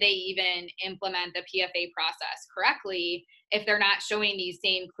like, did they even implement the PFA process correctly if they're not showing these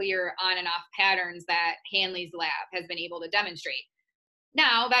same clear on and off patterns that Hanley's lab has been able to demonstrate?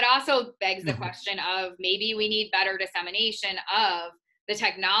 Now, that also begs the question of maybe we need better dissemination of the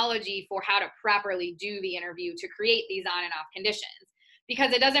technology for how to properly do the interview to create these on and off conditions.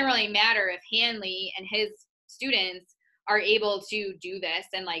 Because it doesn't really matter if Hanley and his students are able to do this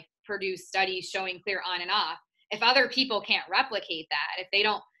and like produce studies showing clear on and off. If other people can't replicate that, if they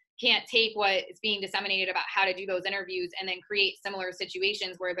can't take what is being disseminated about how to do those interviews and then create similar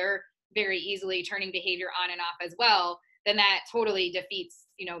situations where they're very easily turning behavior on and off as well, then that totally defeats,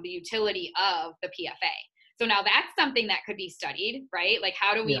 the utility of the PFA. So now that's something that could be studied, right? Like,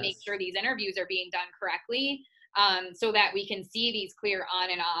 how do we make sure these interviews are being done correctly, so that we can see these clear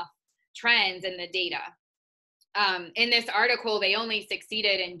on and off trends in the data? In this article, they only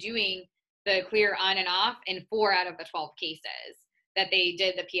succeeded in doing the clear on and off in 4 out of the 12 cases that they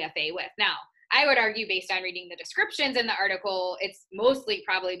did the PFA with. Now, I would argue, based on reading the descriptions in the article, it's mostly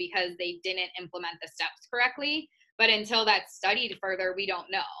probably because they didn't implement the steps correctly. But until that's studied further, we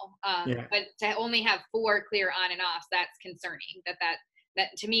don't know. But to only have 4 clear on and offs, that's concerning.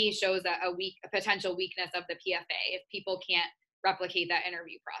 That to me shows a potential weakness of the PFA if people can't replicate that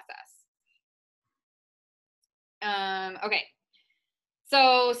interview process. Okay.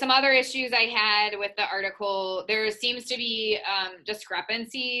 So some other issues I had with the article, there seems to be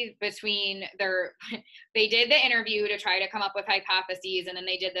discrepancy between they did the interview to try to come up with hypotheses, and then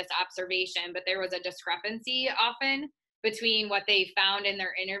they did this observation, but there was a discrepancy often between what they found in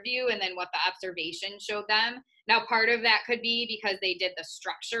their interview and then what the observation showed them. Now, part of that could be because they did the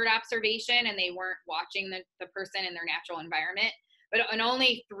structured observation and they weren't watching the person in their natural environment. But in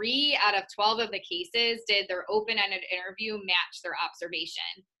only 3 out of 12 of the cases did their open-ended interview match their observation.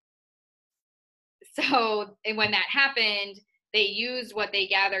 So when that happened, they used what they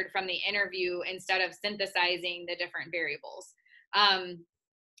gathered from the interview instead of synthesizing the different variables.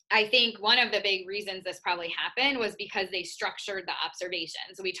 I think one of the big reasons this probably happened was because they structured the observation.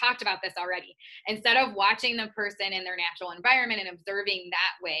 So we talked about this already. Instead of watching the person in their natural environment and observing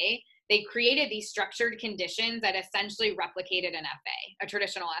that way, they created these structured conditions that essentially replicated an FA, a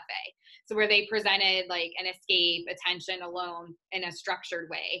traditional FA. So where they presented like an escape, attention, alone in a structured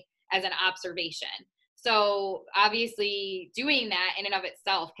way as an observation. So obviously doing that in and of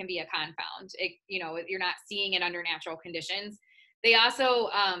itself can be a confound. You're not seeing it under natural conditions. They also,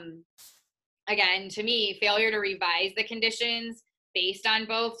 again, to me, failure to revise the conditions based on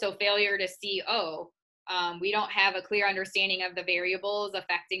both. So failure to see, we don't have a clear understanding of the variables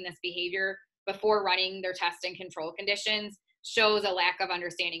affecting this behavior before running their test and control conditions shows a lack of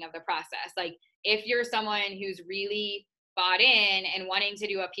understanding of the process. Like if you're someone who's really bought in and wanting to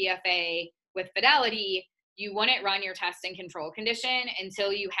do a PFA with fidelity, you wouldn't run your test and control condition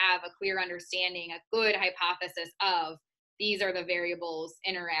until you have a clear understanding, a good hypothesis of these are the variables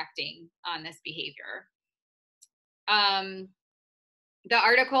interacting on this behavior. The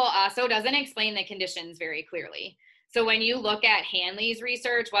article also doesn't explain the conditions very clearly. So when you look at Hanley's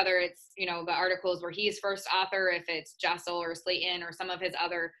research, whether it's, the articles where he's first author, if it's Jessel or Slayton or some of his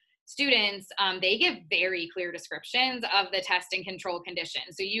other students, they give very clear descriptions of the test and control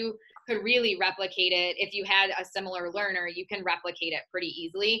conditions. So you could really replicate it. If you had a similar learner, you can replicate it pretty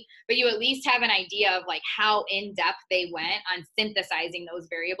easily, but you at least have an idea of like how in depth they went on synthesizing those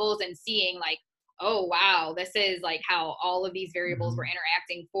variables and seeing like, oh, wow, this is like how all of these variables were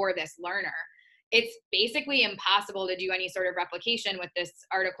interacting for this learner. It's basically impossible to do any sort of replication with this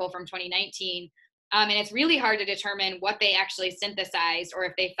article from 2019. And it's really hard to determine what they actually synthesized or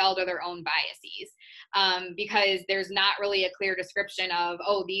if they fell to their own biases, because there's not really a clear description of,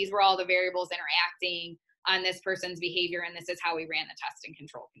 these were all the variables interacting on this person's behavior, and this is how we ran the test and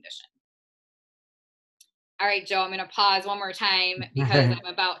control condition. All right, Joe, I'm going to pause one more time because I'm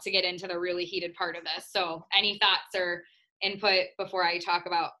about to get into the really heated part of this. So any thoughts or input before I talk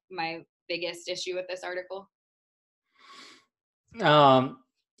about my biggest issue with this article?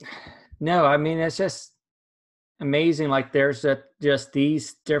 No, I mean, it's just amazing. Like there's just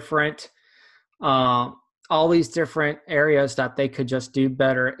these different, all these different areas that they could just do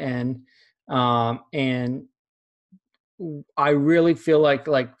better in. And I really feel like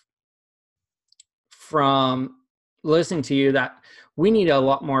from listening to you that we need a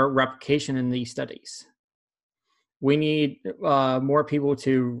lot more replication in these studies. We need more people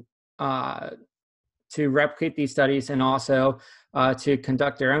to replicate these studies and also to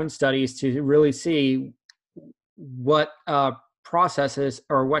conduct their own studies to really see what processes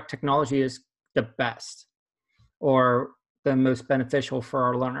or what technology is the best or the most beneficial for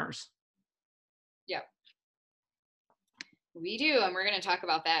our learners. Yep. We do, and we're going to talk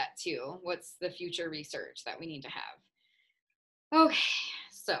about that too. What's the future research that we need to have? Okay,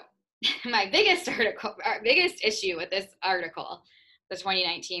 so my biggest issue with this article, the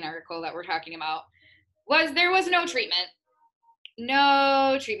 2019 article that we're talking about, was there was no treatment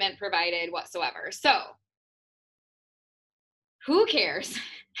provided whatsoever. So who cares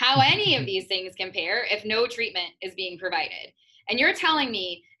how any of these things compare if no treatment is being provided? And you're telling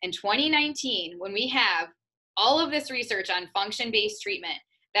me in 2019, when we have all of this research on function-based treatment,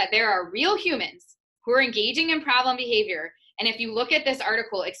 that there are real humans who are engaging in problem behavior, and if you look at this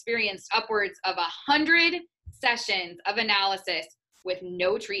article, experienced upwards of 100 sessions of analysis with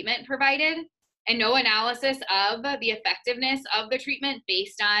no treatment provided and no analysis of the effectiveness of the treatment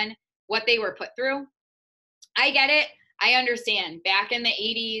based on what they were put through. I get it. I understand. Back in the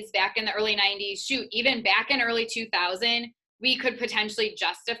 80s, back in the early 90s, even back in early 2000, we could potentially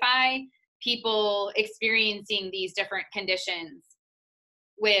justify people experiencing these different conditions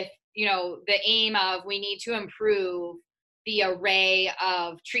with, the aim of we need to improve the array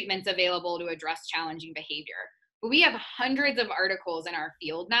of treatments available to address challenging behavior. But we have hundreds of articles in our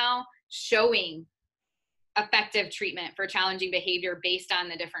field now showing effective treatment for challenging behavior based on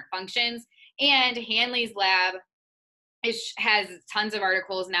the different functions. And Hanley's lab has tons of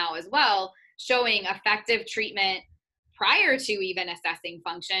articles now as well showing effective treatment prior to even assessing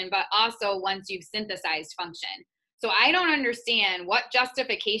function, but also once you've synthesized function. So I don't understand what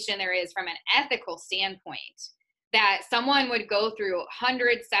justification there is from an ethical standpoint that someone would go through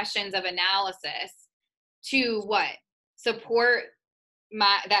 100 sessions of analysis to what? Support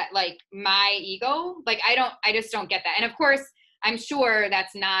my ego? Like, I just don't get that. And of course, I'm sure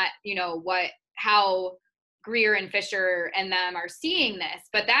that's not, how Greer and Fisher and them are seeing this,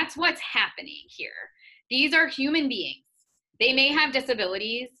 but that's what's happening here. These are human beings. They may have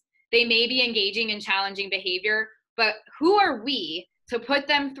disabilities. They may be engaging in challenging behavior, but who are we to put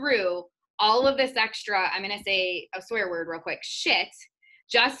them through all of this extra, I'm going to say a swear word real quick, shit,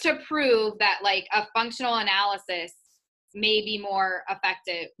 just to prove that like a functional analysis may be more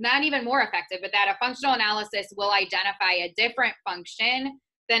effective, not even more effective, but that a functional analysis will identify a different function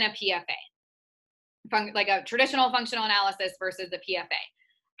than a PFA, like a traditional functional analysis versus the PFA.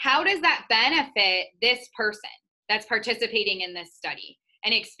 How does that benefit this person that's participating in this study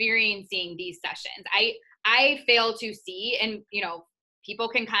and experiencing these sessions? I fail to see, and people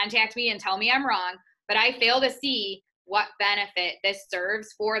can contact me and tell me I'm wrong, but I fail to see what benefit this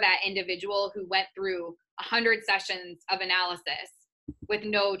serves for that individual who went through 100 sessions of analysis with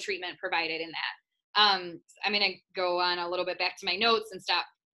no treatment provided in that. I'm going to go on a little bit back to my notes and stop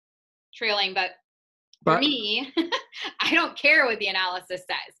trailing, but for me, I don't care what the analysis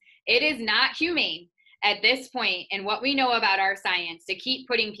says. It is not humane at this point in what we know about our science to keep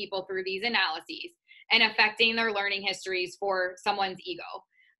putting people through these analyses and affecting their learning histories for someone's ego.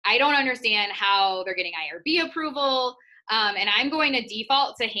 I don't understand how they're getting IRB approval. And I'm going to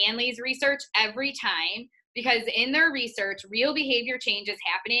default to Hanley's research every time, because in their research, real behavior change is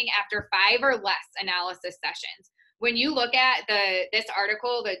happening after 5 or less analysis sessions. When you look at this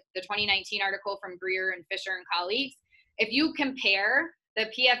article, the 2019 article from Greer and Fisher and colleagues, if you compare the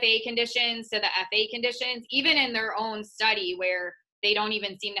PFA conditions to the FA conditions, even in their own study where they don't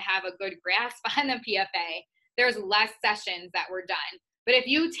even seem to have a good grasp on the PFA, there's less sessions that were done. But if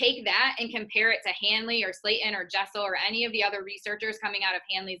you take that and compare it to Hanley or Slayton or Jessel or any of the other researchers coming out of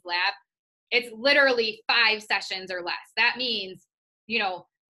Hanley's lab, it's literally 5 sessions or less. That means,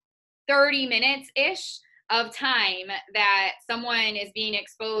 30 minutes-ish of time that someone is being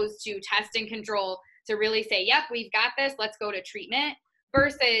exposed to test and control to really say, yep, we've got this, let's go to treatment,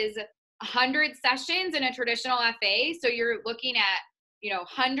 versus 100 sessions in a traditional FA. So you're looking at,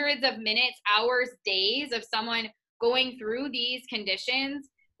 hundreds of minutes, hours, days of someone going through these conditions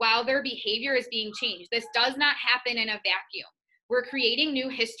while their behavior is being changed. This does not happen in a vacuum. We're creating new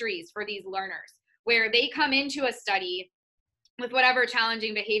histories for these learners where they come into a study with whatever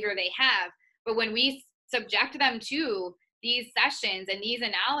challenging behavior they have. But when we subject them to these sessions and these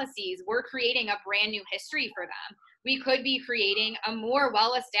analyses, we're creating a brand new history for them. We could be creating a more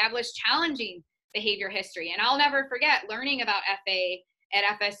well-established challenging behavior history. And I'll never forget learning about FA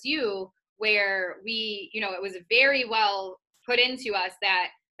at FSU, where it was very well put into us that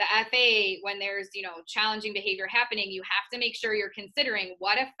the FA, when there's, challenging behavior happening, you have to make sure you're considering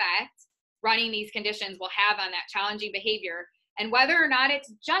what effect running these conditions will have on that challenging behavior and whether or not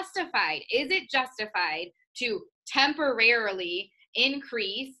it's justified. Is it justified to temporarily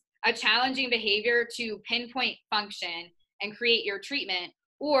increase a challenging behavior to pinpoint function and create your treatment,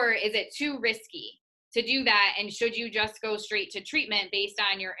 or is it too risky to do that? And should you just go straight to treatment based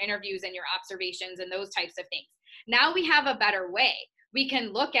on your interviews and your observations and those types of things? Now we have a better way. We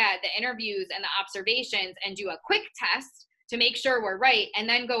can look at the interviews and the observations and do a quick test to make sure we're right, and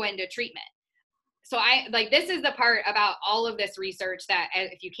then go into treatment. So this is the part about all of this research that,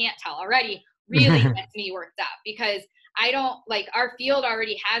 if you can't tell already, really gets me worked up, because our field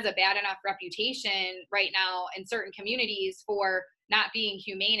already has a bad enough reputation right now in certain communities for not being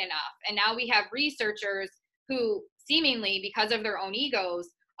humane enough. And now we have researchers who seemingly, because of their own egos,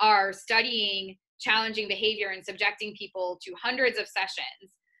 are studying challenging behavior and subjecting people to hundreds of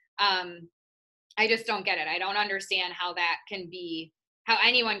sessions. I just don't get it. I don't understand how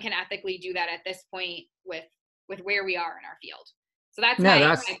anyone can ethically do that at this point with where we are in our field. So that's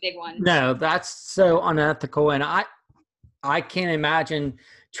my big one. No, that's so unethical. And I can't imagine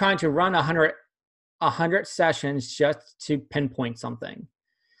trying to run 100 sessions just to pinpoint something.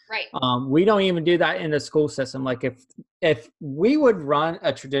 Right. We don't even do that in the school system. Like if we would run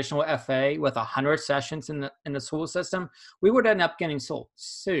a traditional FA with 100 sessions in the school system, we would end up getting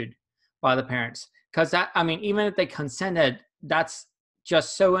sued by the parents. Because even if they consented, that's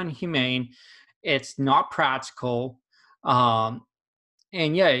just so inhumane. It's not practical. And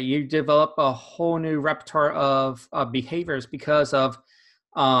yeah, you develop a whole new repertoire of behaviors because of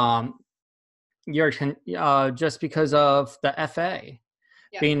just because of the FA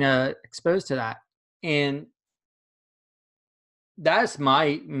being exposed to that. And that's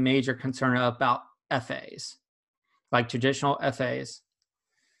my major concern about FAs, like traditional FAs.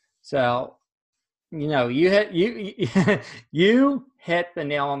 So, you hit you hit the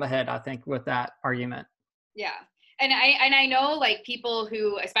nail on the head, I think, with that argument. Yeah. And I know like people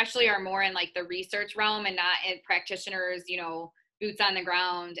who especially are more in like the research realm and not in practitioners, boots on the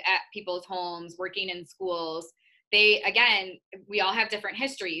ground at people's homes, working in schools. Again, we all have different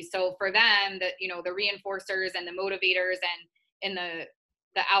histories. So for them, the reinforcers and the motivators and the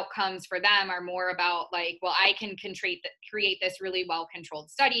outcomes for them are more about like, well, I can create this really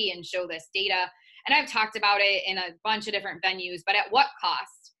well-controlled study and show this data. And I've talked about it in a bunch of different venues, but at what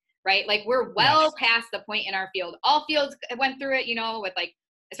cost? Right? Like we're well past the point in our field. All fields went through it, with like,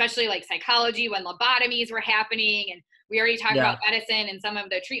 especially like psychology when lobotomies were happening. And we already talked about medicine and some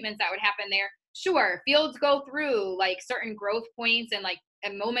of the treatments that would happen there. Sure, fields go through like certain growth points and like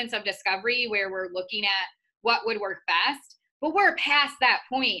moments of discovery where we're looking at what would work best. But we're past that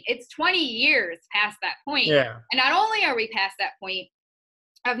point. It's 20 years past that point. Yeah. And not only are we past that point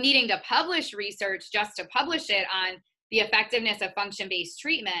of needing to publish research just to publish it on the effectiveness of function-based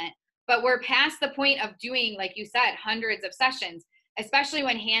treatment, but we're past the point of doing, like you said, hundreds of sessions, especially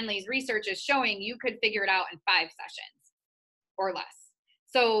when Hanley's research is showing you could figure it out in 5 sessions or less.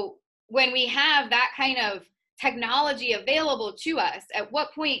 So when we have that kind of technology available to us, at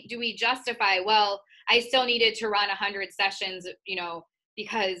what point do we justify, well, I still needed to run 100 sessions,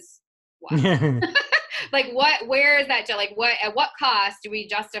 because what? Like where is that, like at what cost do we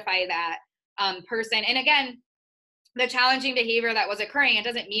justify that person? And again, the challenging behavior that was occurring, it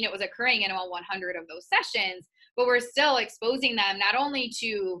doesn't mean it was occurring in all 100 of those sessions, but we're still exposing them not only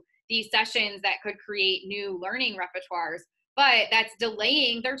to these sessions that could create new learning repertoires, but that's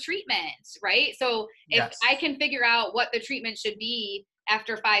delaying their treatment, right? So if I can figure out what the treatment should be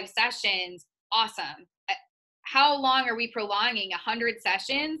after 5 sessions, awesome. How long are we prolonging 100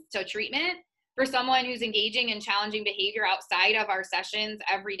 sessions to treatment for someone who's engaging in challenging behavior outside of our sessions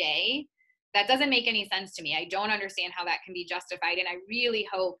every day? That doesn't make any sense to me. I don't understand how that can be justified. And I really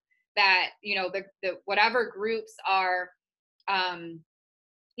hope that, the whatever groups are,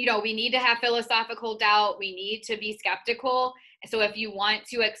 we need to have philosophical doubt. We need to be skeptical. So if you want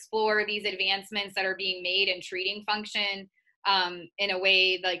to explore these advancements that are being made in treating function in a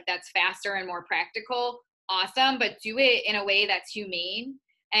way like that's faster and more practical, awesome, but do it in a way that's humane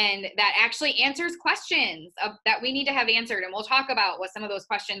and that actually answers questions that we need to have answered. And we'll talk about what some of those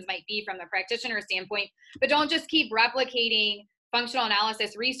questions might be from the practitioner standpoint, but don't just keep replicating functional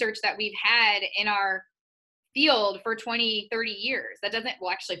analysis research that we've had in our field for 20, 30 years. That doesn't,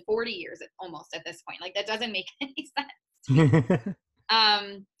 well, actually 40 years almost at this point. Like that doesn't make any sense.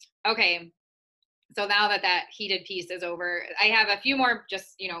 Okay. So now that heated piece is over, I have a few more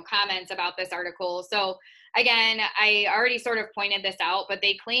just, comments about this article. So again, I already sort of pointed this out, but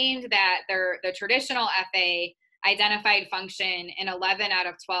they claimed that the traditional FA identified function in 11 out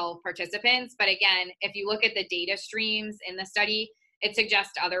of 12 participants. But again, if you look at the data streams in the study, it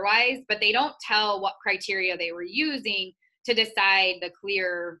suggests otherwise, but they don't tell what criteria they were using to decide that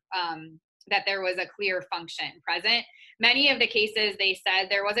there was a clear function present. Many of the cases they said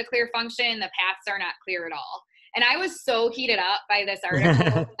there was a clear function, the paths are not clear at all. And I was so heated up by this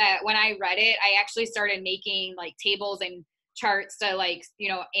article that when I read it, I actually started making like tables and charts to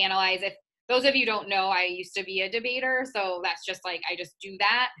analyze. If those of you don't know, I used to be a debater. So that's just like, I just do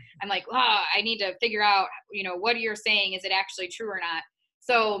that. I'm like, I need to figure out, what you're saying. Is it actually true or not?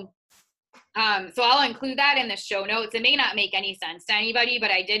 So I'll include that in the show notes. It may not make any sense to anybody,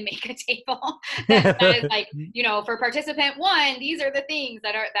 but I did make a table that says like, for participant 1, these are the things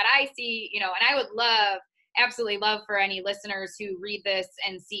that I see, and I would absolutely love for any listeners who read this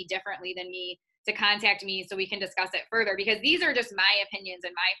and see differently than me to contact me so we can discuss it further, because these are just my opinions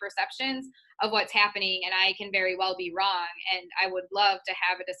and my perceptions of what's happening, and I can very well be wrong. And I would love to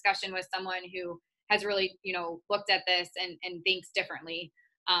have a discussion with someone who has really, looked at this and thinks differently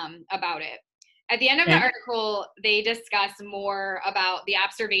about it. At the end of the article, they discuss more about the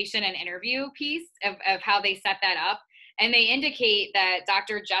observation and interview piece of how they set that up. And they indicate that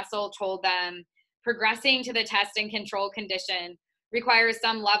Dr. Jessel told them progressing to the test and control condition requires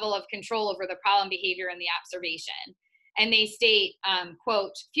some level of control over the problem behavior and the observation. And they state,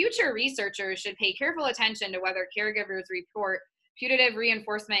 quote, future researchers should pay careful attention to whether caregivers report putative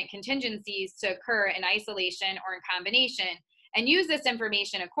reinforcement contingencies to occur in isolation or in combination, and use this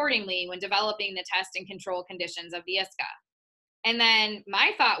information accordingly when developing the test and control conditions of the ISCA. And then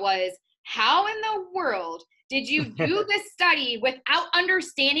my thought was, how in the world did you do this study without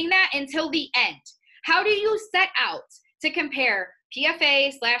understanding that until the end? How do you set out to compare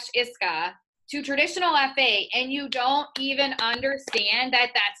PFA/ISCA to traditional FA and you don't even understand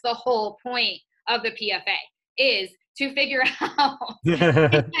that that's the whole point of the PFA, is to figure out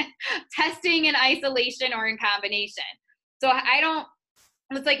testing in isolation or in combination. So I don't,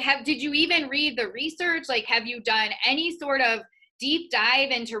 it's like, did you even read the research? Like, have you done any sort of deep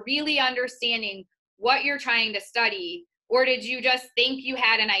dive into really understanding what you're trying to study? Or did you just think you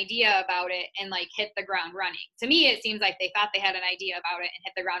had an idea about it and like hit the ground running? To me, it seems like they thought they had an idea about it and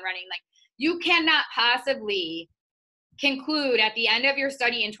hit the ground running. Like, you cannot possibly conclude at the end of your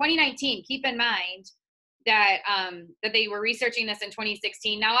study in 2019, keep in mind that that they were researching this in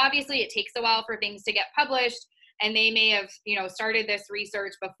 2016. Now, obviously, it takes a while for things to get published, and they may have, started this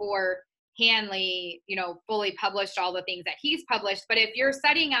research before Hanley, fully published all the things that he's published. But if you're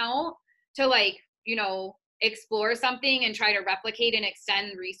setting out to explore something and try to replicate and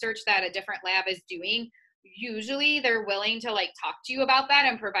extend research that a different lab is doing, usually they're willing to talk to you about that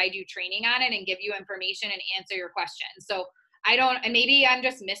and provide you training on it and give you information and answer your questions. So and maybe I'm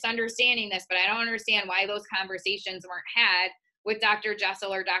just misunderstanding this, but I don't understand why those conversations weren't had with Dr.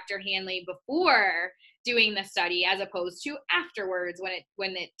 Jessel or Dr. Hanley before doing the study as opposed to afterwards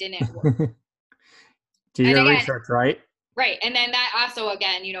when it didn't work. Do your research, right? Right. And then that also,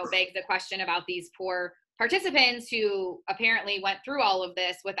 again, begs the question about these poor participants who apparently went through all of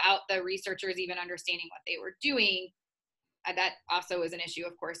this without the researchers even understanding what they were doing. That also is an issue,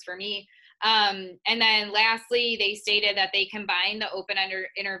 of course, for me. And then lastly, they stated that they combined the open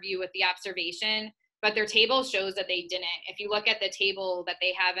interview with the observation, but their table shows that they didn't. If you look at the table that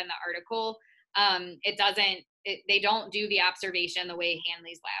they have in the article, they don't do the observation the way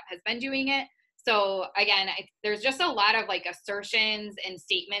Hanley's lab has been doing it. So again, there's just a lot of assertions and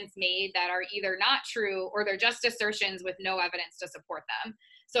statements made that are either not true or they're just assertions with no evidence to support them.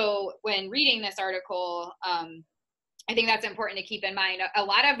 So when reading this article, I think that's important to keep in mind. A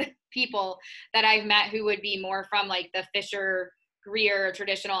lot of the people that I've met who would be more from the Fisher Greer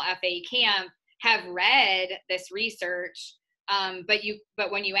traditional FA camp have read this research,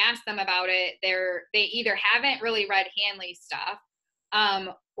 but when you ask them about it, they either haven't really read Hanley's stuff,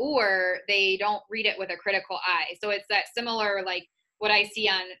 or they don't read it with a critical eye. So it's that similar, what I see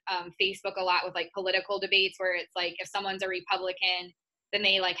on Facebook a lot with political debates, where it's if someone's a Republican, then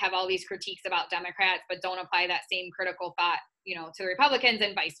they have all these critiques about Democrats, but don't apply that same critical thought, to the Republicans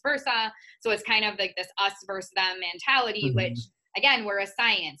and vice versa. So it's kind of this us versus them mentality, mm-hmm. which again, we're a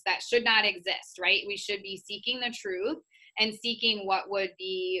science that should not exist, right? We should be seeking the truth and seeking what would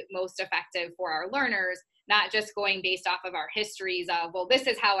be most effective for our learners, not just going based off of our histories of, well, this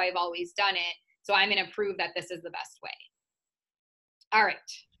is how I've always done it, so I'm going to prove that this is the best way. All right.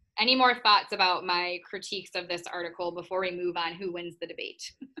 Any more thoughts about my critiques of this article before we move on who wins the debate?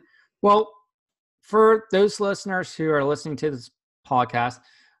 Well, for those listeners who are listening to this podcast,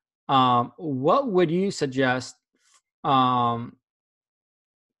 what would you suggest our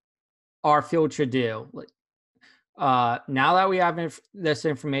field should do? Now that we have this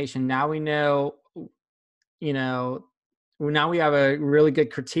information, now we know, now we have a really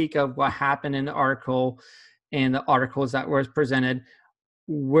good critique of what happened in the article and the articles that were presented.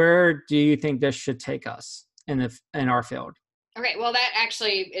 Where do you think this should take us in our field? Okay, well, that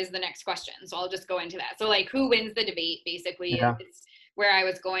actually is the next question. So I'll just go into that. So who wins the debate, basically, is where I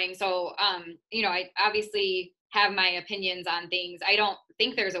was going. So, I obviously have my opinions on things. I don't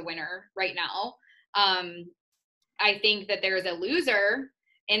think there's a winner right now. I think that there's a loser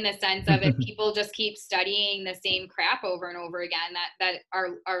in the sense of if people just keep studying the same crap over and over again, that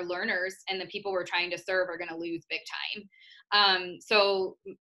our learners and the people we're trying to serve are going to lose big time. So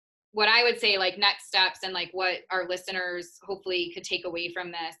what I would say, next steps and what our listeners hopefully could take away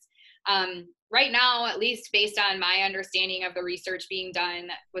from this, right now, at least based on my understanding of the research being done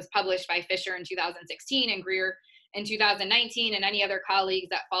that was published by Fisher in 2016 and Greer in 2019 and any other colleagues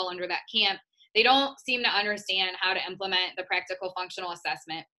that fall under that camp, they don't seem to understand how to implement the practical functional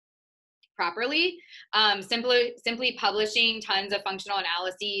assessment properly. Simply publishing tons of functional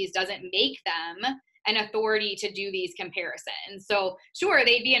analyses doesn't make them an authority to do these comparisons. So sure,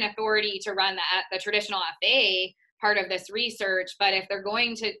 they'd be an authority to run the traditional FA part of this research, but if they're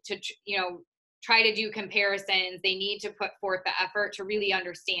going to try to do comparisons, they need to put forth the effort to really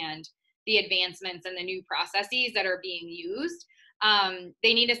understand the advancements and the new processes that are being used.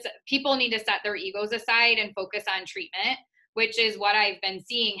 People need to set their egos aside and focus on treatment, which is what I've been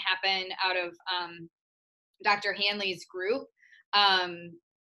seeing happen out of Dr. Hanley's group.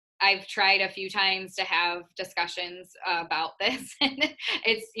 I've tried a few times to have discussions about this.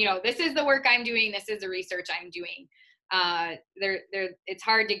 It's, this is the work I'm doing. This is the research I'm doing. It's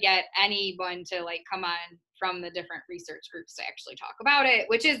hard to get anyone to come on from the different research groups to actually talk about it,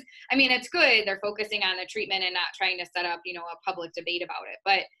 which is, I mean, it's good. They're focusing on the treatment and not trying to set up, a public debate about it.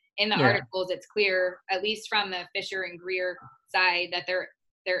 But in the Yeah. articles, it's clear, at least from the Fisher and Greer side, that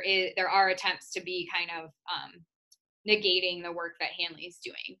there are attempts to be kind of negating the work that Hanley's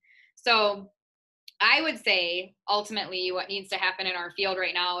doing. So I would say ultimately what needs to happen in our field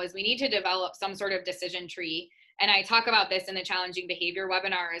right now is we need to develop some sort of decision tree. And I talk about this in the challenging behavior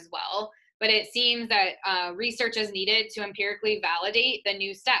webinar as well. But it seems that research is needed to empirically validate the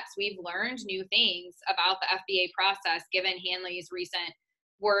new steps. We've learned new things about the FBA process given Hanley's recent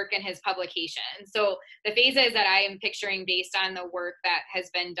work and his publication. So the phases that I am picturing based on the work that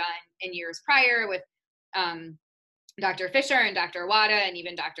has been done in years prior with Dr. Fisher and Dr. Wada and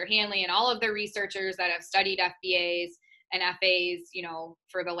even Dr. Hanley and all of the researchers that have studied FBAs and FAs,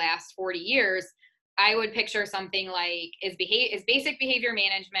 for the last 40 years, I would picture something like, is basic behavior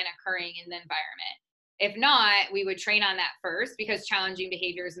management occurring in the environment? If not, we would train on that first because challenging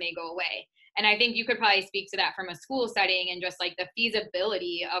behaviors may go away. And I think you could probably speak to that from a school setting and just like the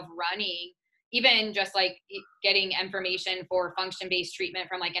feasibility of running, even just like getting information for function-based treatment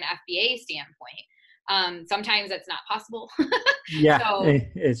from like an FBA standpoint. Sometimes it's not possible. Yeah. So,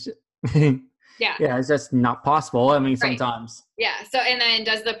 it's yeah. Yeah, it's just not possible. I mean, Right. sometimes. Yeah. So, and then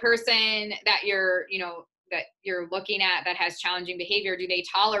does the person that you're looking at that has challenging behavior, do they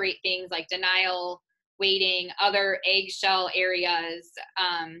tolerate things like denial, waiting, other eggshell areas?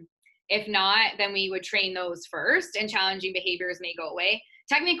 If not, then we would train those first and challenging behaviors may go away.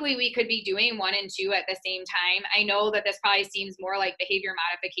 Technically, we could be doing 1 and 2 at the same time. I know that this probably seems more like behavior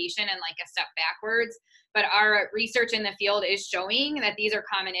modification and like a step backwards, but our research in the field is showing that these are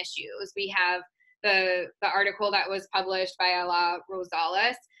common issues. We have the article that was published by Ala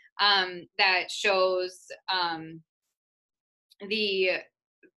Rosales that shows the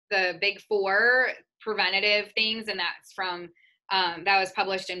big 4 preventative things, and that's from that was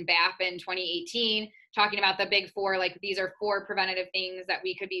published in BAP in 2018, talking about the big 4, like these are 4 preventative things that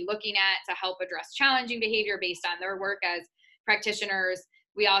we could be looking at to help address challenging behavior based on their work as practitioners.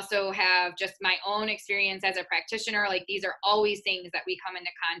 We also have just my own experience as a practitioner. Like these are always things that we come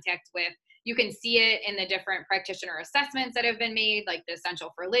into contact with. You can see it in the different practitioner assessments that have been made, like the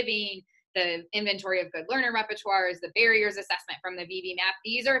Essential for Living, the Inventory of Good Learner Repertoires, the Barriers Assessment from the VB-MAP.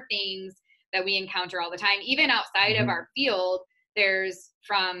 These are things that we encounter all the time. Even outside of our field, there's,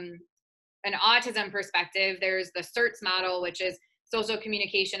 from an autism perspective, there's the CERTS model, which is social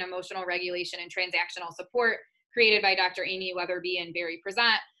communication, emotional regulation, and transactional support, created by Dr. Amy Weatherby and Barry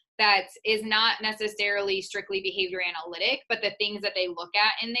Present, that is not necessarily strictly behavior analytic, but the things that they look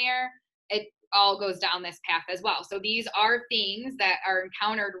at in there, it all goes down this path as well. So these are things that are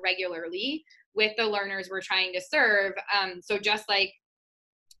encountered regularly with the learners we're trying to serve. So just like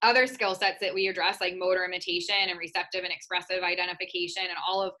other skill sets that we address, like motor imitation and receptive and expressive identification and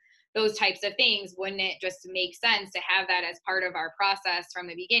all of those types of things, wouldn't it just make sense to have that as part of our process from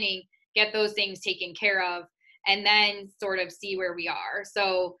the beginning, get those things taken care of, and then sort of see where we are.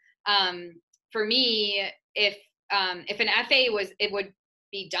 So for me, if an FA would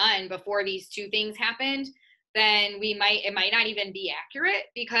be done before these 2 things happened, then it might not even be accurate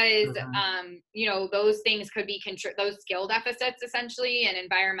because those things could be those skill deficits essentially and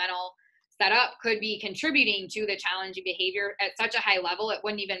environmental setup could be contributing to the challenging behavior at such a high level it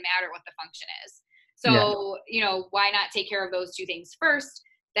wouldn't even matter what the function is. So why not take care of those 2 things first?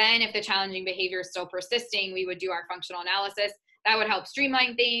 Then if the challenging behavior is still persisting, we would do our functional analysis. That would help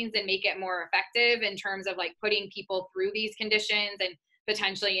streamline things and make it more effective in terms of like putting people through these conditions and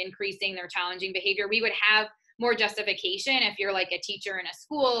potentially increasing their challenging behavior. We would have more justification if you're like a teacher in a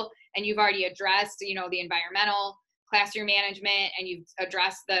school and you've already addressed, the environmental classroom management and you've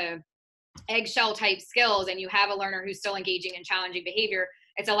addressed the eggshell type skills and you have a learner who's still engaging in challenging behavior.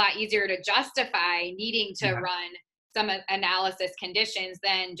 It's a lot easier to justify needing to run some analysis conditions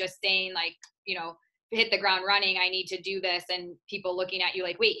than just saying like, hit the ground running, I need to do this, and people looking at you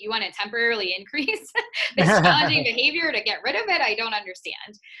like, wait, you want to temporarily increase this challenging behavior to get rid of it? I don't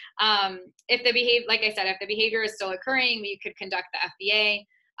understand. If the behavior is still occurring, we could conduct the FBA.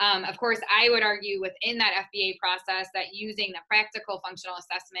 Of course, I would argue within that FBA process that using the practical functional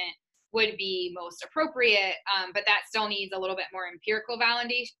assessment would be most appropriate, but that still needs a little bit more empirical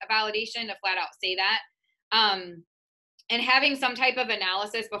validation to flat out say that. And having some type of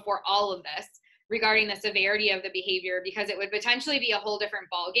analysis before all of this regarding the severity of the behavior, because it would potentially be a whole different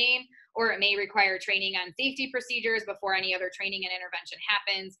ballgame, or it may require training on safety procedures before any other training and intervention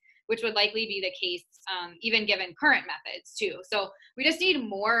happens, which would likely be the case even given current methods too. So we just need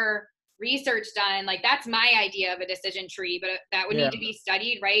more research done. Like that's my idea of a decision tree, but that would need Yeah. to be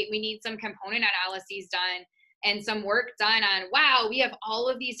studied, right? We need some component analyses done and some work done on, wow, we have all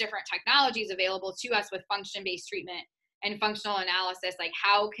of these different technologies available to us with function-based treatment and functional analysis. Like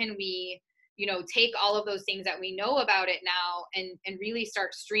how can we, you know, take all of those things that we know about it now and really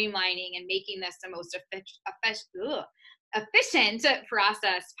start streamlining and making this the most efficient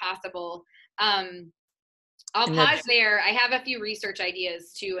process possible. I'll And pause that's, there. I have a few research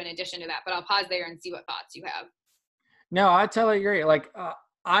ideas too, in addition to that, but I'll pause there and see what thoughts you have. no, I totally agree. Like,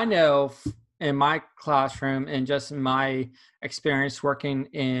 I know in my classroom and just my experience working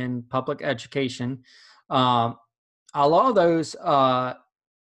in public education, um, a lot of those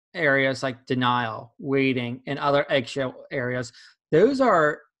areas like denial, waiting, and other eggshell areas, those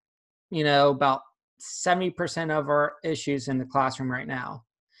are, about 70% of our issues in the classroom right now.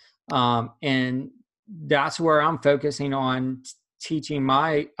 And that's where I'm focusing on teaching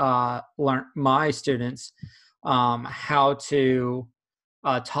my my students how to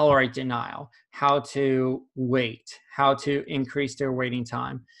tolerate denial, how to wait, how to increase their waiting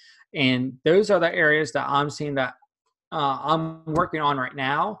time, and those are the areas that I'm seeing that I'm working on right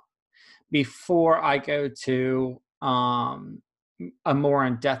now before I go to a more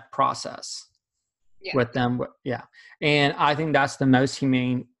in-depth process Yeah. with them. Yeah. And I think that's the most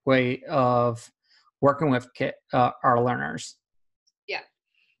humane way of working with our learners. Yeah,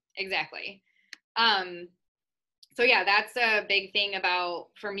 exactly. Um, so yeah, that's a big thing about,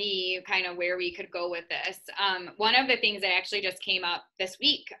 for me, kind of where we could go with this. One of the things that actually just came up this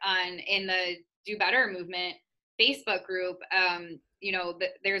week in the Do Better movement Facebook group,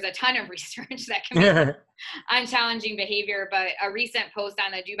 there's a ton of research that can be on challenging behavior, but a recent post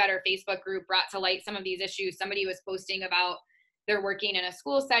on the Do Better Facebook group brought to light some of these issues. Somebody was posting about they're working in a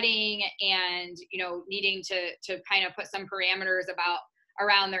school setting and, needing to kind of put some parameters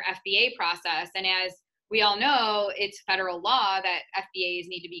around their FBA process. And as we all know, it's federal law that FBAs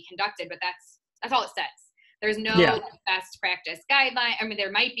need to be conducted, but that's all it says. There's no Yeah. best practice guideline. I mean,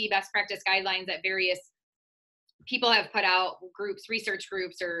 there might be best practice guidelines that various people have put out, groups, research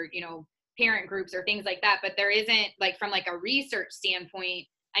groups, or, parent groups or things like that, but there isn't, like, from like a research standpoint,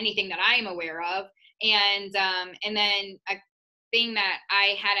 anything that I'm aware of. And then a thing that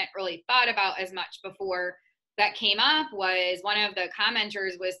I hadn't really thought about as much before that came up was one of the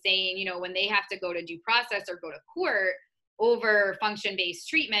commenters was saying, when they have to go to due process or go to court over function-based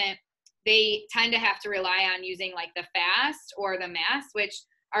treatment, they tend to have to rely on using like the FAST or the MAST, which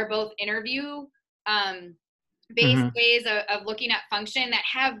are both interview based ways of looking at function that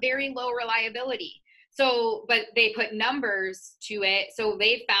have very low reliability. So, but they put numbers to it. So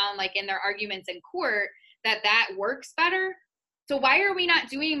they found, like, in their arguments in court, that works better. So why are we not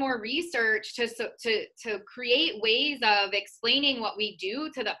doing more research to create ways of explaining what we do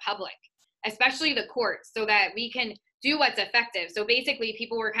to the public, especially the courts, so that we can do what's effective? So basically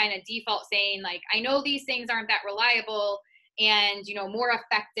people were kind of default saying, like, I know these things aren't that reliable, and, more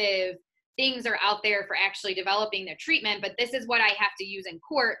effective things are out there for actually developing the treatment, but this is what I have to use in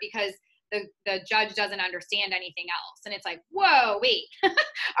court because the judge doesn't understand anything else. And it's like, whoa, wait,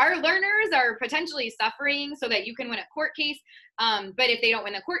 our learners are potentially suffering so that you can win a court case. But if they don't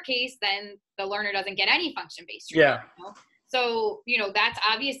win the court case, then the learner doesn't get any function-based treatment. Yeah. So, that's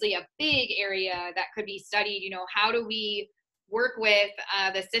obviously a big area that could be studied. How do we work with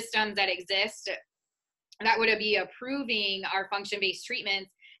the systems that exist that would be approving our function-based treatments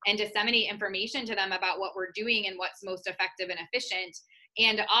and disseminate information to them about what we're doing and what's most effective and efficient.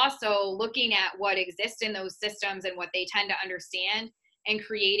 And also looking at what exists in those systems and what they tend to understand, and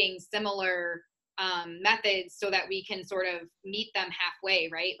creating similar methods so that we can sort of meet them halfway,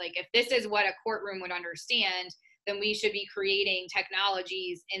 right? Like, if this is what a courtroom would understand, then we should be creating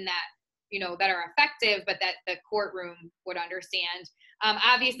technologies in that, that are effective, but that the courtroom would understand.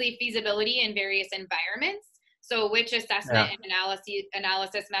 Obviously, feasibility in various environments. So which assessment and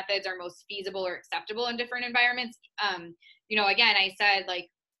analysis methods are most feasible or acceptable in different environments? Again, I said, like,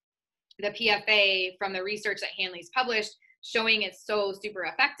 the PFA, from the research that Hanley's published, showing it's so super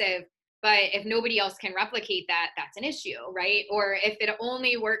effective, but if nobody else can replicate that, that's an issue, right? Or if it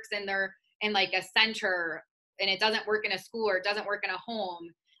only works in like a center and it doesn't work in a school, or it doesn't work in a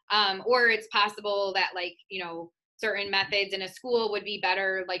home, or it's possible that, like, certain methods in a school would be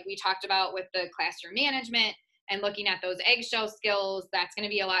better, like we talked about with the classroom management and looking at those eggshell skills. That's going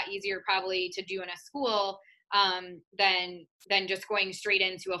to be a lot easier probably to do in a school than just going straight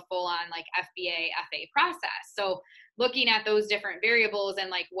into a full-on, like, FBA FA process. So looking at those different variables and,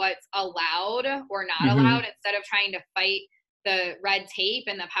 like, what's allowed or not allowed, instead of trying to fight the red tape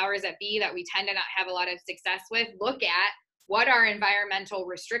and the powers that be that we tend to not have a lot of success with, look at what our environmental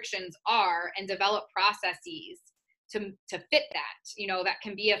restrictions are and develop processes to fit that, that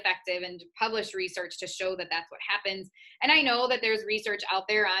can be effective, and publish research to show that that's what happens. And I know that there's research out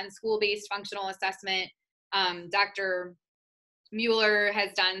there on school-based functional assessment. Dr. Mueller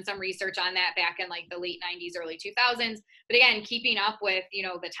has done some research on that back in like the late 90s, early 2000s. But again, keeping up with,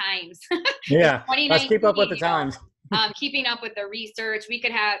 the times. Yeah, let's keep up with the times. Keeping up with the research. We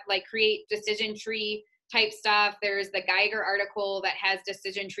could have create decision tree type stuff. There's the Geiger article that has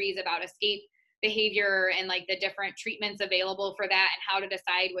decision trees about escape behavior and the different treatments available for that and how to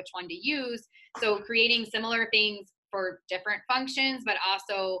decide which one to use. So creating similar things for different functions, but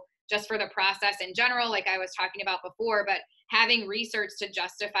also just for the process in general, like I was talking about before, but having research to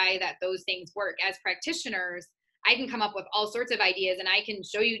justify that those things work. As practitioners, I can come up with all sorts of ideas and I can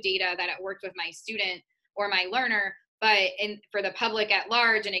show you data that it worked with my student or my learner, but for the public at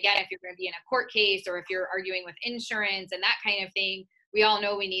large, and again, if you're going to be in a court case or if you're arguing with insurance and that kind of thing, we all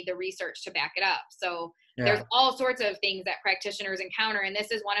know we need the research to back it up. So there's all sorts of things that practitioners encounter. And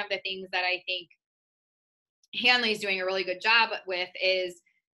this is one of the things that I think Hanley's doing a really good job with is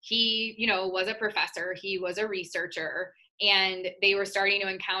he, was a professor, he was a researcher, and they were starting to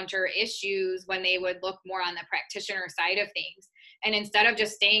encounter issues when they would look more on the practitioner side of things. And instead of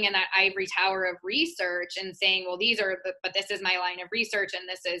just staying in that ivory tower of research and saying, well, but this is my line of research and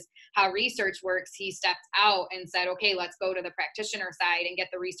this is how research works, he stepped out and said, okay, let's go to the practitioner side and get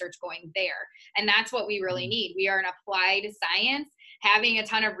the research going there. And that's what we really need. We are an applied science. Having a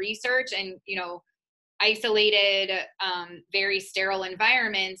ton of research and, isolated, very sterile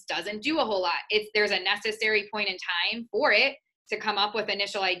environments doesn't do a whole lot. There's a necessary point in time for it to come up with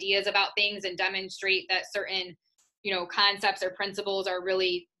initial ideas about things and demonstrate that certain concepts or principles are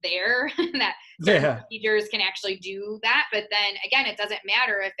really there, that procedures can actually do that. But then again, it doesn't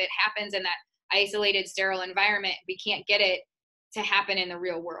matter if it happens in that isolated, sterile environment. We can't get it to happen in the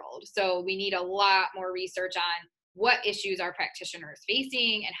real world. So we need a lot more research on what issues are practitioners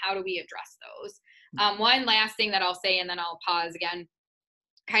facing and how do we address those. One last thing that I'll say, and then I'll pause again,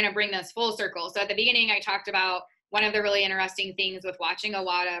 kind of bring this full circle. So at the beginning, I talked about one of the really interesting things with watching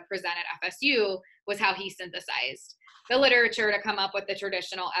Iwata present at FSU was how he synthesized the literature to come up with the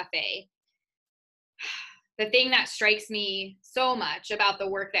traditional FA. The thing that strikes me so much about the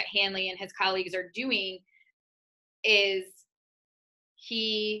work that Hanley and his colleagues are doing is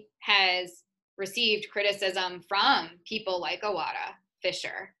he has received criticism from people like Iwata,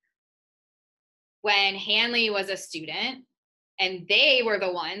 Fisher. When Hanley was a student, and they were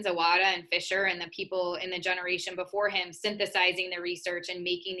the ones, Iwata and Fisher and the people in the generation before him, synthesizing the research and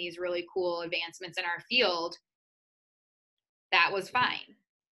making these really cool advancements in our field, that was fine.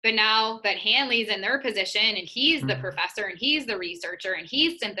 But now that Hanley's in their position and he's the professor and he's the researcher and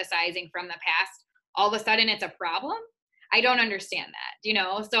he's synthesizing from the past, all of a sudden it's a problem? I don't understand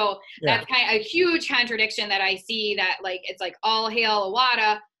that, So that's kind of a huge contradiction that I see, that it's all hail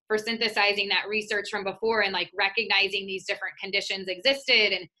Iwata for synthesizing that research from before and recognizing these different conditions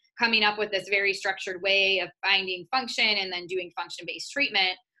existed and coming up with this very structured way of finding function and then doing function-based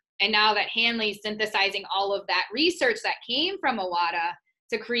treatment. And now that Hanley's synthesizing all of that research that came from Iwata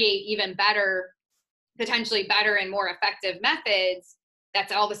to create even better, potentially better and more effective methods,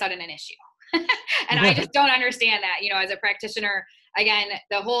 that's all of a sudden an issue. And I just don't understand that, as a practitioner. Again,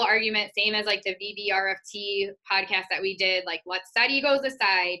 the whole argument, same as the VBRFT podcast that we did, let's set egos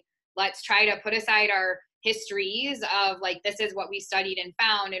aside. Let's try to put aside our histories of this is what we studied and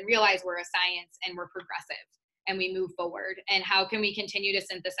found, and realize we're a science and we're progressive and we move forward. And how can we continue to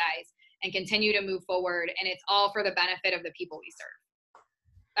synthesize and continue to move forward? And it's all for the benefit of the people we serve.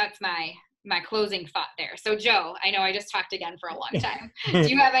 That's my closing thought there. So Joe, I know I just talked again for a long time. Do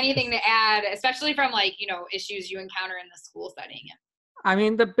you have anything to add, especially from issues you encounter in the school setting? I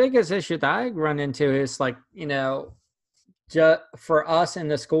mean, the biggest issue that I run into is for us in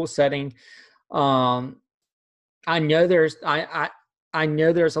the school setting, I know there's I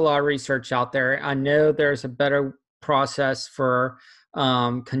know there's a lot of research out there. I know there's a better process for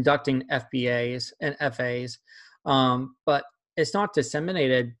conducting FBAs and FAs, but it's not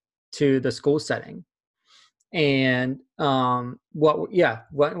disseminated to the school setting. And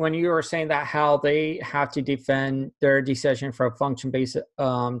when you were saying that, how they have to defend their decision for function-based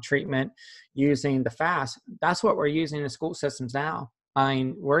treatment using the FAST, that's what we're using in the school systems now. I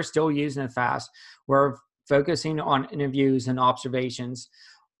mean, we're still using the FAST. We're focusing on interviews and observations.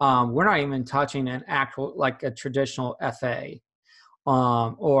 We're not even touching an actual, a traditional FA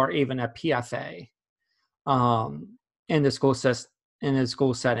or even a PFA in the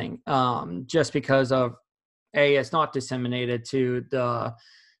school setting, just because of it's not disseminated to the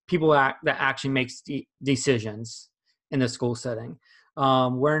people that actually makes decisions. in the school setting.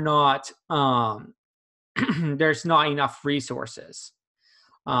 We're not, there's not enough resources.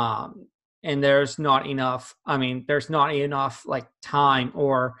 Um, and there's not enough, there's not enough like time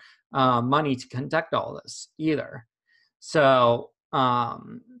or money to conduct all this either. So, but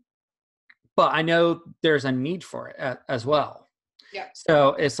I know there's a need for it as well. Yeah. So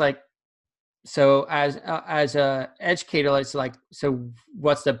it's like, so as a educator, it's like, so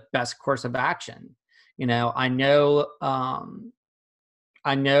what's the best course of action? I know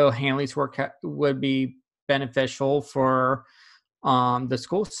Hanley's work would be beneficial for the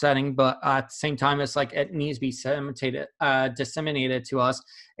school setting, but at the same time, it's like it needs to be disseminated to us,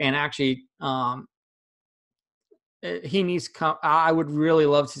 and actually, he needs to come. I would really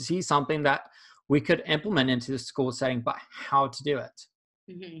love to see something that we could implement into the school setting, but how to do it.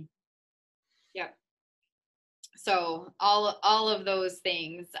 Mm-hmm. Yep. So all of those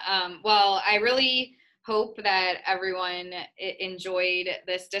things. Well, I really hope that everyone enjoyed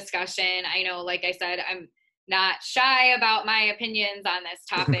this discussion. I know, like I said, I'm not shy about my opinions on this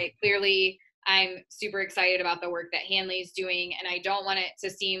topic. Clearly, I'm super excited about the work that Hanley's doing, and I don't want it to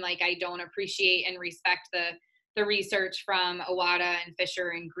seem like I don't appreciate and respect the research from Iwata and Fisher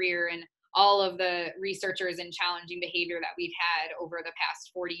and Greer and all of the researchers in challenging behavior that we've had over the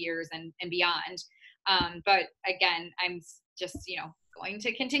past 40 years and beyond. But again, I'm just, going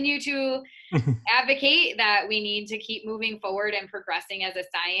to continue to advocate that we need to keep moving forward and progressing as a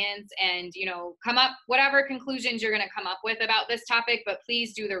science and, come up whatever conclusions you're going to come up with about this topic, but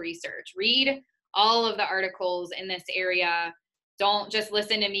please do the research. Read all of the articles in this area. Don't just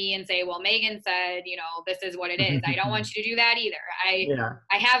listen to me and say, well, Megan said, this is what it is. I don't want you to do that either. Yeah.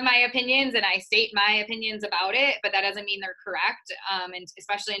 I have my opinions and I state my opinions about it, but that doesn't mean they're correct. And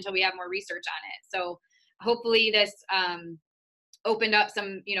especially until we have more research on it. So hopefully this opened up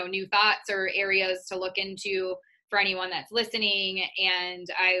some, new thoughts or areas to look into for anyone that's listening. And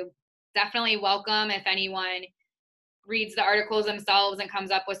I definitely welcome if anyone reads the articles themselves and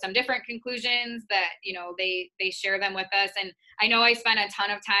comes up with some different conclusions that, they share them with us. And I know I spent a ton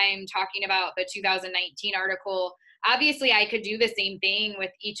of time talking about the 2019 article. Obviously, I could do the same thing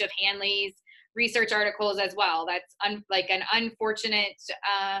with each of Hanley's research articles as well. That's like an unfortunate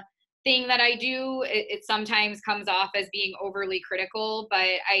thing that I do. It sometimes comes off as being overly critical, but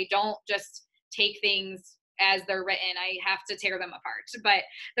I don't just take things as they're written. I have to tear them apart. But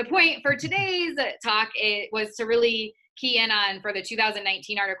the point for today's talk was to really key in on for the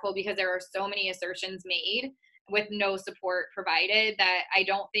 2019 article, because there are so many assertions made with no support provided that I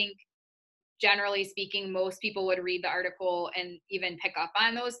don't think, generally speaking, most people would read the article and even pick up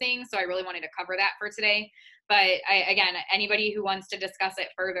on those things. So I really wanted to cover that for today. But again, anybody who wants to discuss it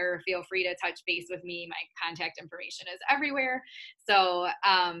further, feel free to touch base with me. My contact information is everywhere. So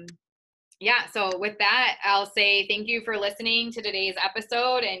yeah, so with that, I'll say thank you for listening to today's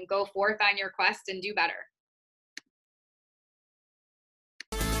episode and go forth on your quest and do better.